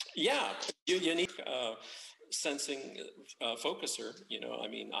 You need sensing focuser.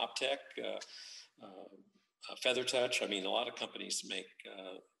 Optech, Feather Touch. A lot of companies make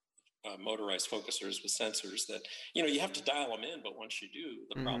motorized focusers with sensors that, you know, you have to dial them in, but once you do,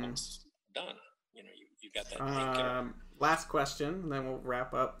 the problem's done. You know, you got that. Last question, and then we'll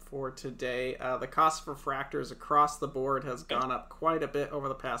wrap up for today. The cost for refractors across the board has gone up quite a bit over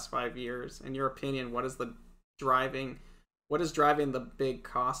the past 5 years. In your opinion, what is driving the big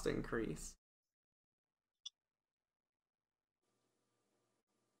cost increase?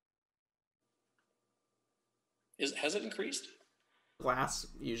 Has it increased? Glass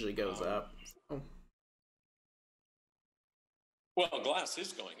usually goes up. So. Well, glass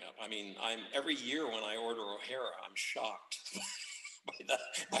is going up. I mean, every year when I order O'Hara, I'm shocked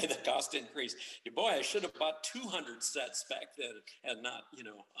by the cost increase. Boy, I should have bought 200 sets back then and not,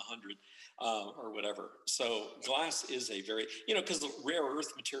 100 or whatever. So glass is a very, because the rare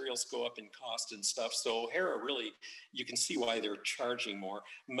earth materials go up in cost and stuff. So O'Hara really, you can see why they're charging more.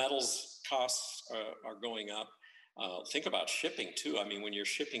 Metals costs are going up. Think about shipping too. I mean, when you're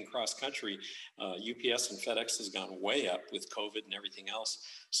shipping cross country, UPS and FedEx has gone way up with COVID and everything else.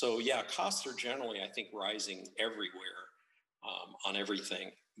 So yeah, costs are generally, I think, rising everywhere on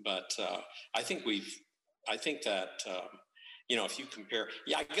everything. But I think that, if you compare,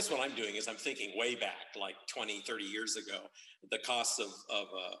 I guess what I'm doing is I'm thinking way back, like 20, 30 years ago, the cost of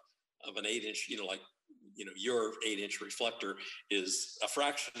an 8-inch, your 8-inch reflector is a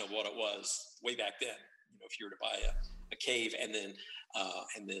fraction of what it was way back then. If you were to buy a cave and then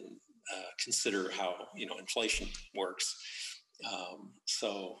consider how inflation works.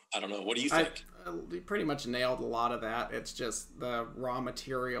 So I don't know. What do you think? You pretty much nailed a lot of that. It's just the raw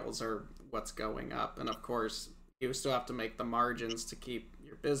materials are what's going up, and of course you still have to make the margins to keep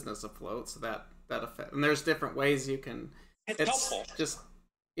your business afloat. So that affect. And there's different ways you can. It's helpful. Just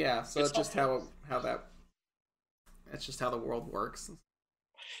So it's just how that. It's just how the world works.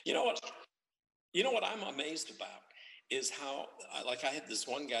 You know what I'm amazed about is how, I had this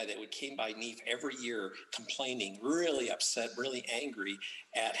one guy that came by NEAF every year complaining, really upset, really angry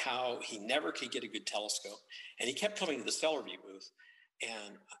at how he never could get a good telescope. And he kept coming to the Stellarvue booth.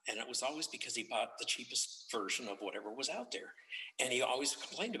 And it was always because he bought the cheapest version of whatever was out there. And he always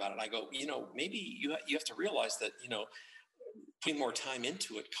complained about it. I go, maybe you have to realize that, putting more time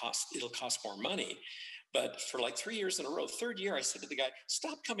into it it'll cost more money. But for like 3 years in a row, third year, I said to the guy,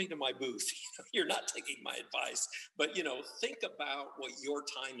 stop coming to my booth. You're not taking my advice, but, think about what your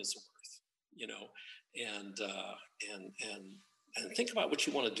time is worth, and think about what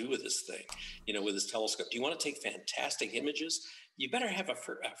you want to do with this thing, with this telescope. Do you want to take fantastic images? You better have a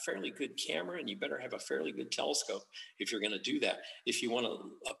fairly good camera, and you better have a fairly good telescope if you're going to do that. If you want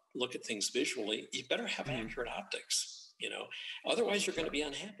to look at things visually, you better have accurate optics, otherwise you're going to be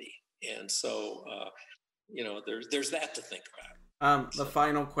unhappy. And so, there's that to think about. The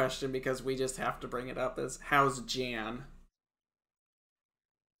final question, because we just have to bring it up, is how's Jan?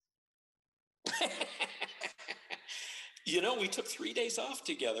 We took 3 days off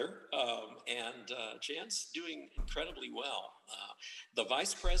together, and Jan's doing incredibly well. The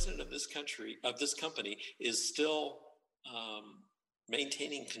vice president of this company is still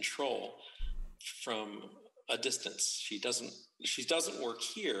maintaining control from a distance. She doesn't work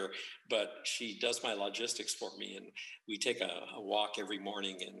here, but she does my logistics for me, and we take a walk every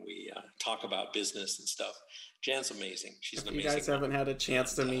morning, and we talk about business and stuff. Jan's amazing. She's an amazing. You guys haven't had a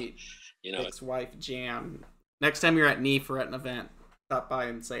chance to meet Vic's wife, Jan. Next time you're at NEAF or at an event, stop by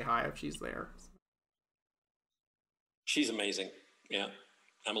and say hi if she's there. She's amazing. Yeah,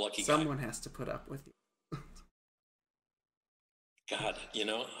 I'm a lucky guy. Someone has to put up with you. God,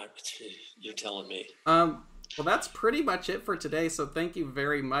 you're telling me. Well, that's pretty much it for today. So thank you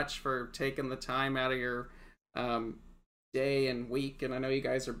very much for taking the time out of your day and week. And I know you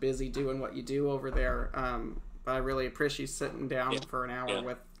guys are busy doing what you do over there. But I really appreciate you sitting down for an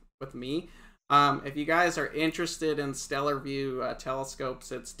hour with me. If you guys are interested in Stellarvue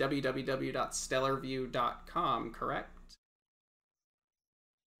telescopes, it's www.stellarvue.com, correct?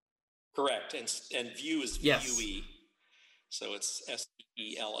 Correct. And Vue is VUE. So it's Stellarvue.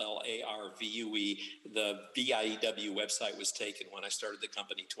 The VIEW website was taken when I started the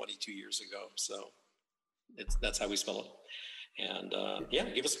company 22 years ago. So that's how we spell it. And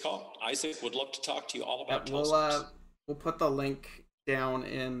give us a call. Isaac would love to talk to you all about telescopes. We'll put the link down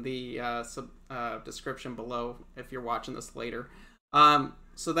in the description below if you're watching this later.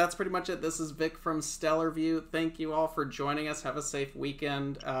 So that's pretty much it. This is Vic from Stellarvue. Thank you all for joining us. Have a safe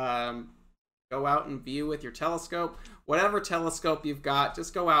weekend. Go out and view with your telescope. Whatever telescope you've got,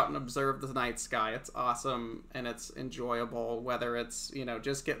 just go out and observe the night sky. It's awesome and it's enjoyable, whether it's,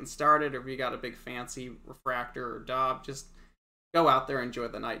 just getting started or if you got a big fancy refractor or Dob, just go out there and enjoy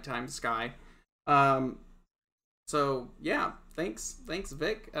the nighttime sky. So yeah, thanks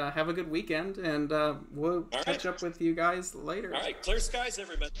Vic. Have a good weekend, and we'll All catch right. up with you guys later. All right. Clear skies,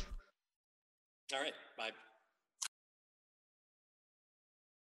 everybody. All right. Bye.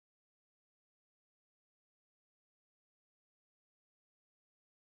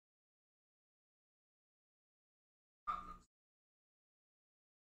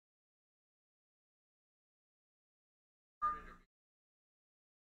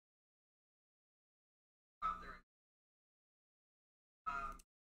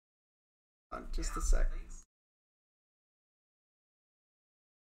 Just a sec.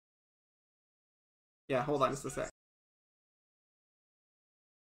 Yeah, hold on just a sec.